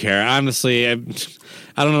 I don't care. Honestly, I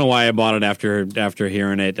don't know why I bought it after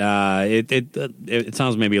hearing it. It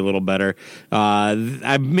sounds maybe a little better.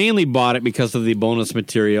 I mainly bought it because of the bonus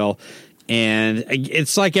material. And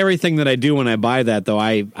it's like everything that I do when I buy that, though.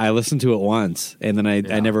 I listen to it once, and then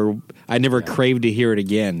I never crave to hear it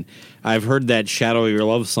again. I've heard that "Shadow of Your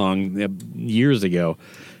Love" song years ago.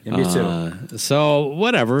 Yeah, me too. So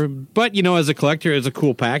whatever. But as a collector, it's a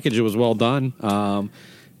cool package. It was well done, and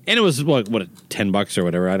it was what $10 or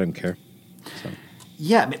whatever. I don't care. So.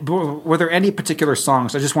 Yeah, were there any particular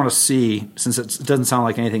songs? I just want to see, since it doesn't sound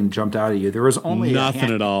like anything jumped out at you. There was only nothing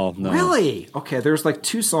at all. No. Really? Okay, there's like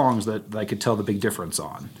 2 songs that I could tell the big difference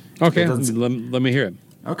on. Okay, let me hear it.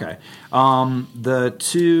 Okay, the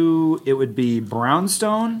 2 it would be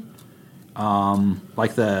Brownstone.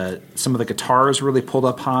 Like some of the guitars really pulled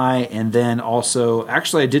up high, and then also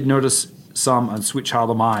actually I did notice some on Sweet Child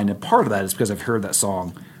of Mine, and part of that is because I've heard that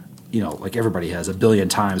song. Like everybody has a billion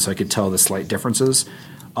times, so I could tell the slight differences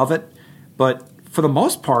of it. But for the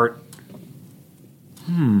most part,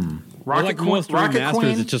 Rocket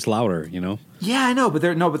Queen, it's just louder, Yeah, I know, but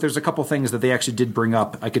there's a couple things that they actually did bring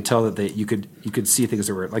up. I could tell that you could see things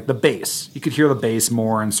that were like the bass. You could hear the bass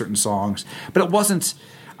more in certain songs, but it wasn't.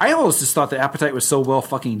 I always just thought that Appetite was so well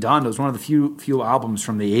fucking done. It was one of the few albums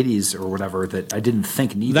from the 80s or whatever that I didn't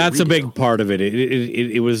think needed. That's a big part of it.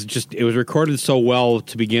 It was recorded so well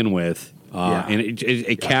to begin with, and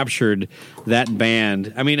it captured that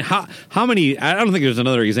band. I mean, how many? I don't think there's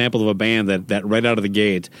another example of a band that right out of the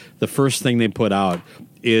gate, the first thing they put out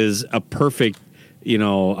is a perfect,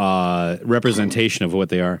 representation of what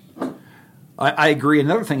they are. I agree.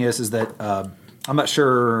 Another thing is that. I'm not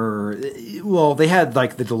sure. Well, they had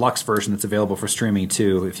like the deluxe version that's available for streaming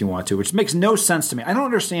too, if you want to, which makes no sense to me. I don't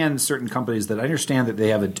understand certain companies that I understand that they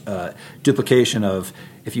have a duplication of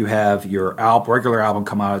if you have your regular album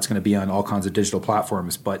come out, it's going to be on all kinds of digital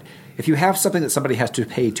platforms. But if you have something that somebody has to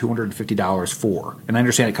pay $250 for, and I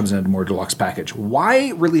understand it comes in a more deluxe package, why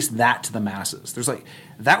release that to the masses? There's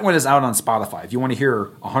that one is out on Spotify. If you want to hear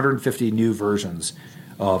 150 new versions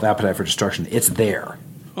of Appetite for Destruction, it's there.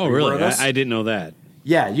 Oh, really? I didn't know that.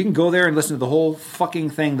 Yeah, you can go there and listen to the whole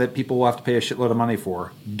fucking thing that people will have to pay a shitload of money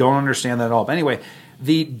for. Don't understand that at all. But anyway,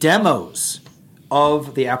 the demos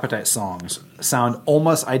of the Appetite songs sound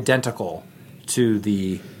almost identical to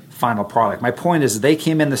the final product. My point is they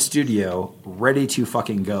came in the studio ready to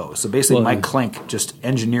fucking go. So basically Mike Klink just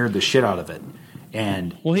engineered the shit out of it.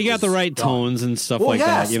 And he got the right tones and stuff like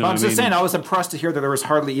that. I'm just saying, I was impressed to hear that there was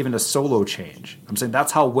hardly even a solo change. I'm saying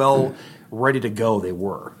that's how well ready to go they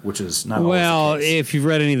were, which is not always the case. If you've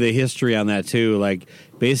read any of the history on that too, like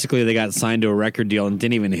basically they got signed to a record deal and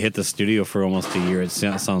didn't even hit the studio for almost a year. It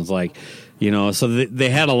sounds like, so they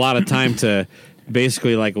had a lot of time to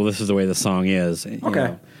basically this is the way the song is.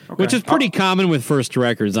 Okay. Which is pretty common with first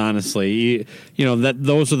records, honestly. That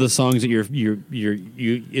those are the songs that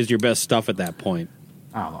is your best stuff at that point.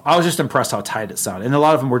 I don't know. I was just impressed how tight it sounded, and a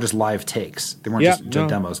lot of them were just live takes. They weren't just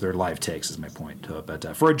demos; they're live takes. Is my point.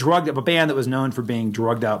 But for a band that was known for being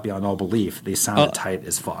drugged out beyond all belief, they sounded tight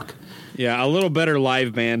as fuck. Yeah, a little better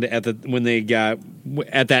live band when they got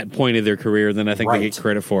at that point of their career than I think they get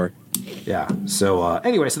credit for. Yeah. So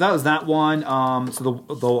anyway, so that was that one. So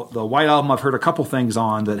the White Album, I've heard a couple things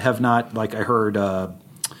on that have not. Like I heard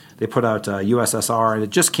they put out USSR, and it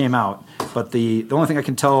just came out. But the only thing I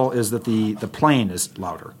can tell is that the plane is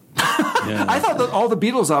louder. I thought that all the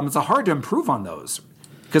Beatles albums are hard to improve on those.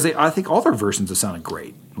 because I think all their versions have sounded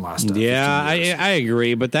great in the last 15 years. I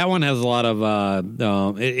agree, but that one has a lot of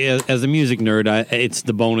as a music nerd, it's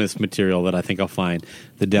the bonus material that I think I'll find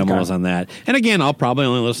the demos on that. And again, I'll probably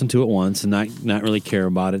only listen to it once and not really care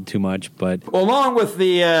about it too much. But along with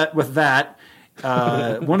the with that,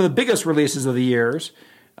 one of the biggest releases of the years,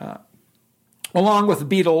 along with the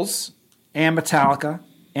Beatles and Metallica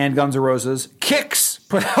and Guns N' Roses, Kix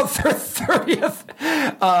put out their 30th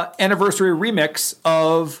anniversary remix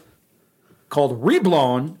called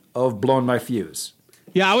Reblown of Blown My Fuse.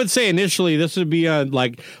 Yeah, I would say initially this would be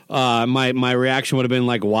my reaction would have been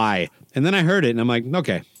like, why? And then I heard it and I'm like,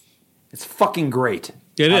 okay. It's fucking great.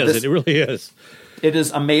 It is. It really is. It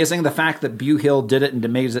is amazing. The fact that Bew Hill did it and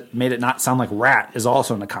made it not sound like Rat is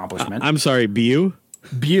also an accomplishment. I'm sorry, Bew?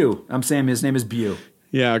 Bew. I'm saying his name is Bew.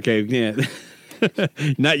 Yeah, okay. Yeah.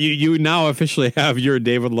 Not you now officially have your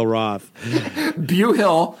David Lee Roth. Bew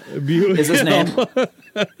Hill is his name.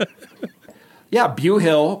 Yeah, Bew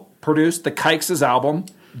Hill produced the Kikes' album,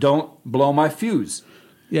 Don't Blow My Fuse.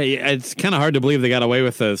 Yeah, it's kind of hard to believe they got away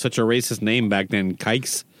with such a racist name back then,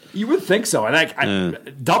 Kikes. You would think so. And I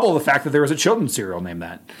double the fact that there was a children's cereal named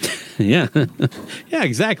that. Yeah. Yeah,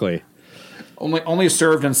 exactly. Only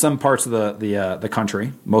served in some parts of the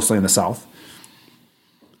country, mostly in the South.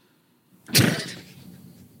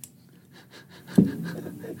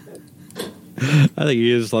 I think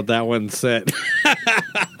you just let that one sit.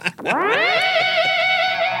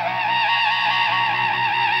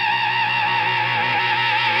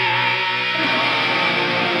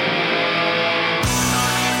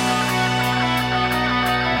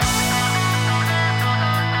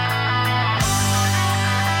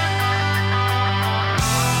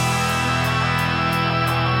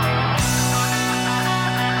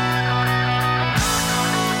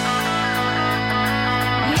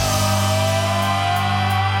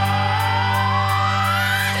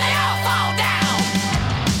 They all fall down.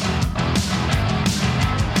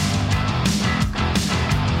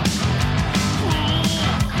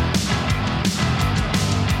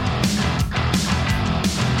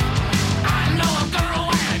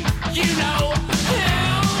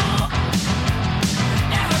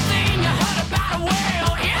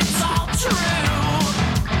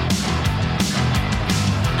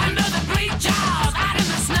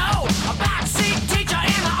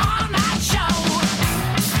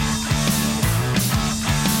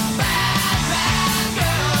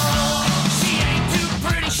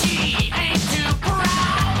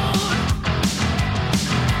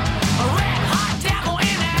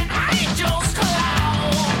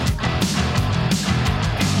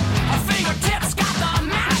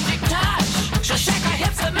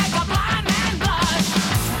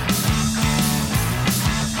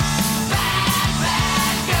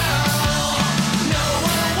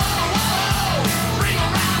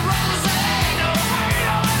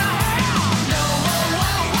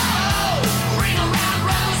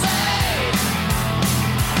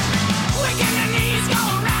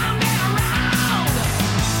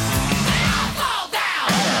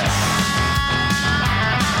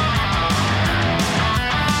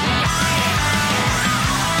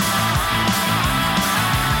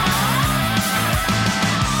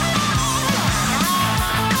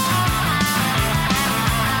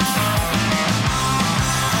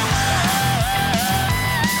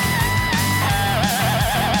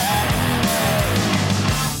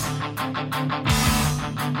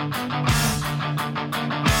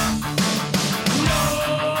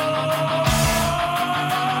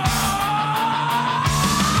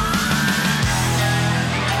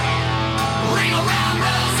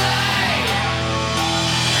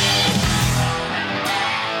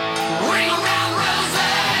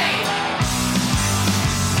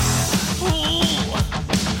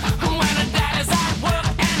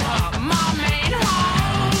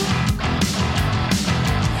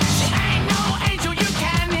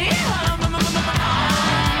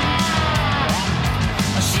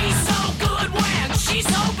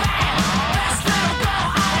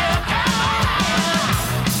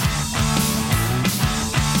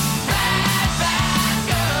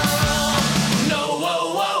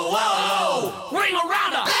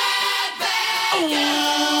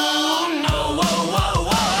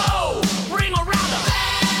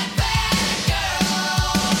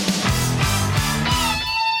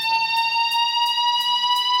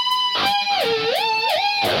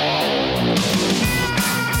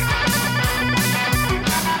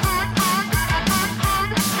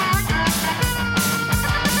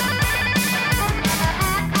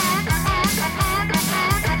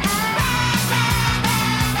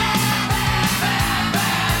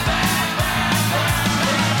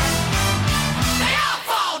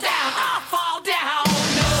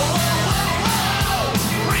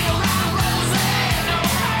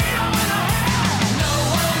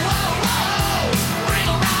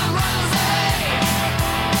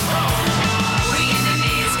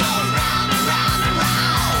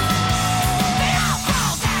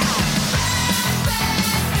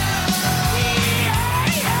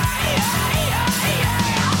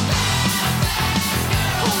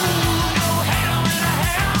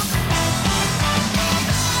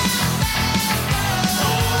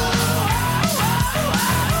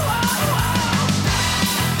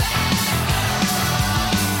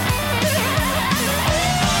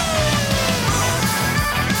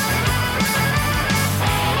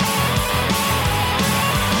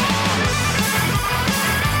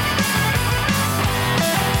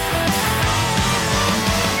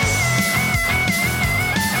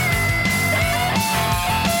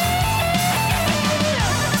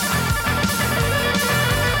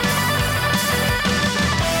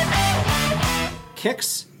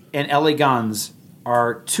 Kix and LA Guns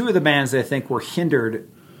are two of the bands that I think were hindered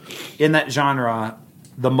in that genre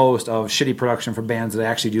the most of shitty production from bands that I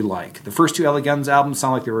actually do like. The first two LA Guns albums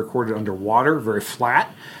sound like they were recorded underwater, very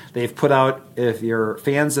flat. They've put out, if you're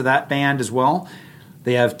fans of that band as well,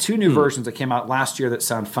 they have two new versions that came out last year that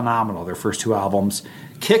sound phenomenal, their first two albums.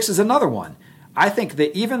 Kix is another one. I think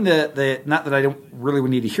that even the not that I don't really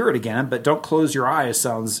need to hear it again, but Don't Close Your Eyes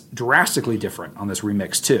sounds drastically different on this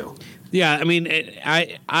remix too. Yeah, I mean,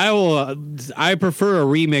 I prefer a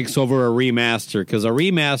remix over a remaster, because a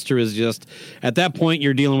remaster is just, at that point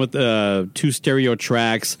you're dealing with two stereo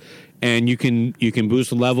tracks, and you can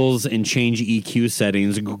boost levels and change EQ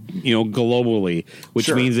settings, globally,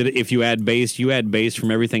 which means that if you add bass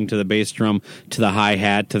from everything to the bass drum to the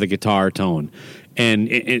hi-hat to the guitar tone. And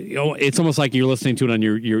it's almost like you're listening to it on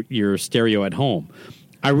your stereo at home.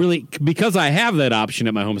 Because I have that option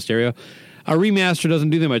at my home stereo, a remaster doesn't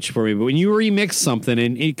do that much for me. But when you remix something,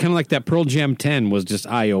 and it kind of like that Pearl Jam 10 was just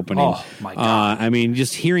eye-opening. Oh, my God. I mean,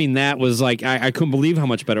 just hearing that was like, I couldn't believe how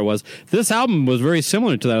much better it was. This album was very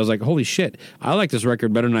similar to that. I was like, holy shit, I like this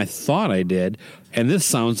record better than I thought I did. And this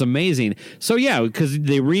sounds amazing. So, yeah, because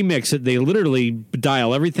they remix it, they literally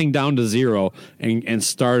dial everything down to zero and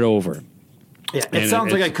start over. Yeah, it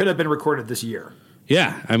sounds like it could have been recorded this year.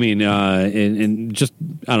 Yeah, I mean, and just,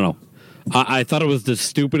 I don't know. I thought it was the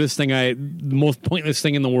stupidest thing, the most pointless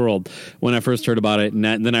thing in the world when I first heard about it. And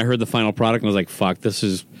then I heard the final product and I was like, fuck, this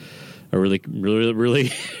is a really, really,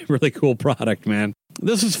 really, really cool product, man.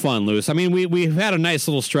 This is fun, Luce. I mean, we've had a nice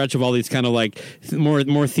little stretch of all these kind of like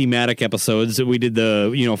more thematic episodes. We did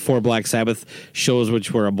the 4 Black Sabbath shows,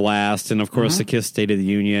 which were a blast, and of course the Kiss State of the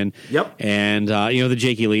Union. Yep. And the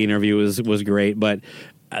Jakey Lee interview was great, but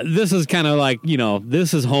this is kind of like,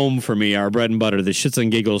 this is home for me, our bread and butter, the Shits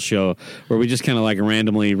and Giggles show, where we just kind of like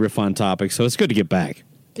randomly riff on topics. So it's good to get back.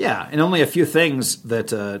 Yeah, and only a few things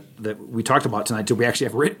that we talked about tonight do we actually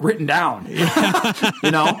have written down.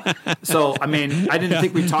 So I mean, I didn't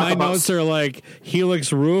think we'd talk about. My notes are like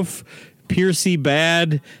Helix Roof, Piercy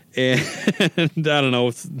Bad, and I don't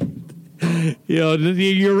know.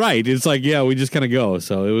 You're right. It's like, yeah, we just kind of go.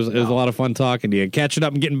 So it was a lot of fun talking to you, catching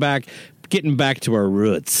up and getting back to our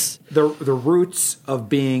roots. The roots of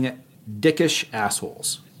being dickish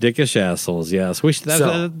assholes. Dickish assholes, yes.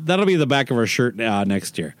 That'll be the back of our shirt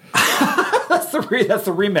next year. That's the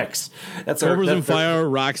remix. That's Cobras and Fire,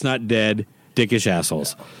 Rock's Not Dead, Dickish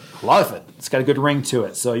assholes. Love it. It's got a good ring to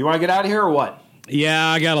it. So you want to get out of here or what? Yeah,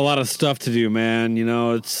 I got a lot of stuff to do, man.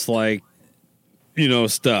 It's like,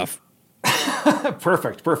 stuff.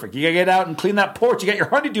 Perfect. You got to get out and clean that porch. You got your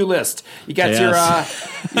honeydew list. You got your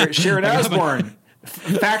Sharon Osbourne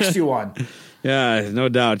faxed you one. Yeah, no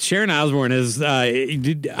doubt. Sharon Osbourne is, I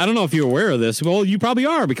don't know if you're aware of this. Well, you probably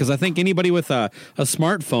are, because I think anybody with a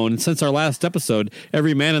smartphone, since our last episode,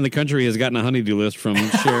 every man in the country has gotten a honeydew list from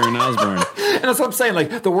Sharon Osbourne. And that's what I'm saying.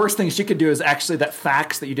 Like, the worst thing she could do is actually that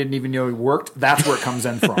fax that you didn't even know worked. That's where it comes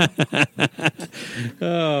in from.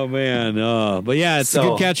 Oh, man. But yeah, it's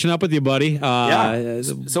good catching up with you, buddy. Yeah.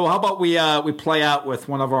 So how about we play out with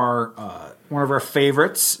one of our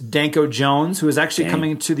favorites, Danko Jones, who is actually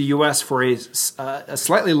coming to the U.S. for a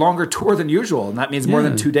slightly longer tour than usual, and that means more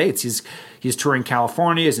than 2 dates. He's touring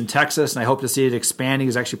California, he's in Texas, and I hope to see it expanding.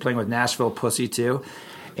 He's actually playing with Nashville Pussy too.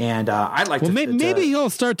 And I'd like to... Maybe he'll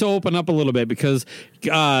start to open up a little bit, because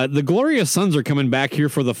the Glorious Sons are coming back here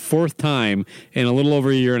for the 4th time in a little over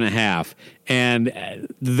a year and a half. And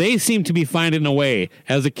they seem to be finding a way,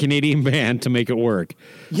 as a Canadian band, to make it work.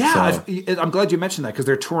 Yeah, so. I'm glad you mentioned that, because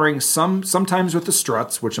they're touring sometimes with the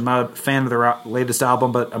Struts, which I'm not a fan of their latest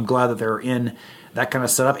album, but I'm glad that they're in that kind of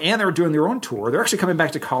setup. And they're doing their own tour. They're actually coming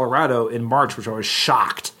back to Colorado in March, which I was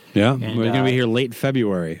shocked. Yeah, we're going to be here late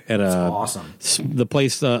February at awesome. The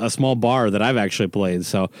place, a small bar that I've actually played.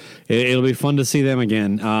 So it'll be fun to see them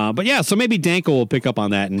again. But yeah, so maybe Danko will pick up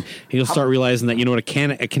on that, and he'll start realizing that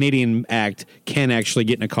a Canadian act can actually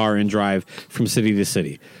get in a car and drive from city to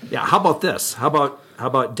city. Yeah, how about this? How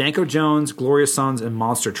about Danko Jones, Glorious Sons, and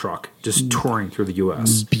Monster Truck just touring through the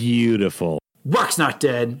U.S.? Beautiful. Rock's Not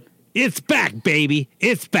Dead. It's back, baby.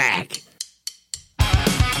 It's back.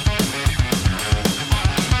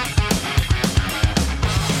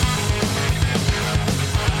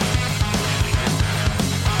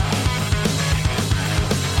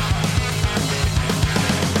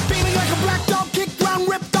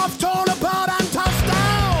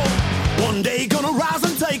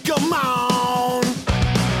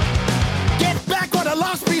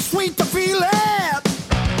 Sweet to feel it.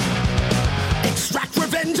 Extract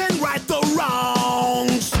revenge and right the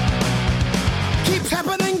wrongs.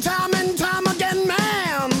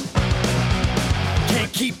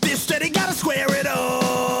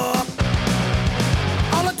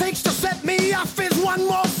 takes to set me off is one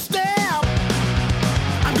more step.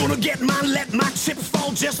 I'm gonna get mine, let my chips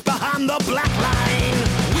fall just behind the black line.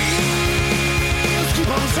 Wheels keep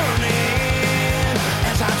on turning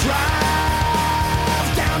as I drive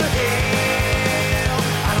down the hill.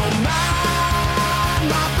 I don't mind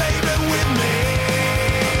my baby with me.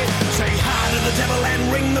 Say hi to the devil and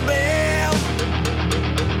ring the bell.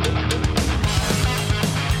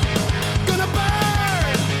 Gonna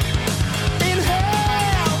burn in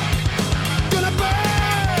hell. Gonna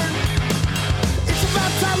burn. It's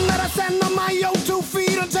about time that I stand on my own 2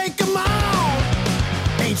 feet and take them on.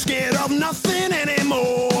 Ain't scared of nothing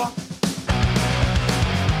anymore.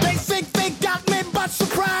 They think they got me, but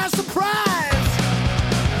surprise, surprise.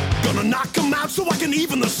 Gonna knock them out so I can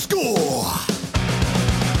even the score.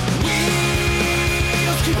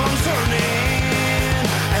 Wheels keep on turning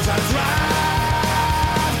as I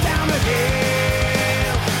drive down the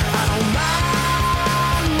hill. I don't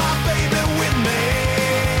mind my baby with me.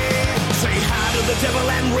 Say hi to the devil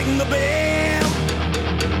and ring the bell.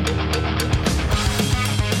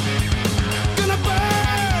 Gonna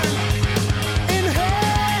burn in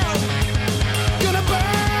hell. Gonna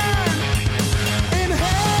burn in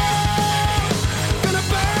hell. Gonna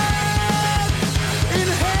burn in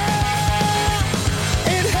hell.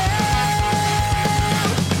 In hell.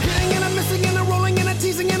 Hitting and a missing and a rolling and a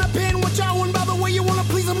teasing and a pin. What y'all want by the way you wanna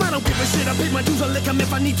please them? I don't give a shit. I pay my dues, I lick 'em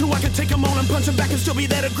if I need to. I can take 'em on and punch 'em back and still be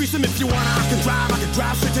there to grease 'em if you wanna. I can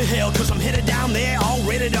drive straight to hell, cause I'm headed down there,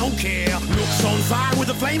 already don't care. Looks on fire with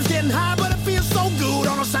the flames getting high, but it feels so good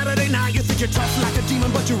on a Saturday night. You think you're tough like a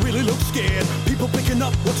demon, but you really look scared. People picking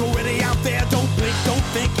up what's already out there. Don't blink, don't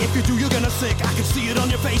think, if you do you're gonna sick. I can see it on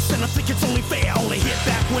your face and I think it's only fair. Only hit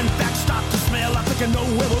back when facts start to smell. I think I know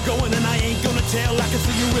where we're going and I ain't gonna tell. I can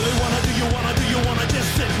see you really wanna, do you wanna just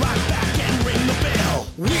sit right back and ring the bell.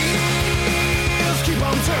 Wheels keep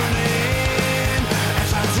on turning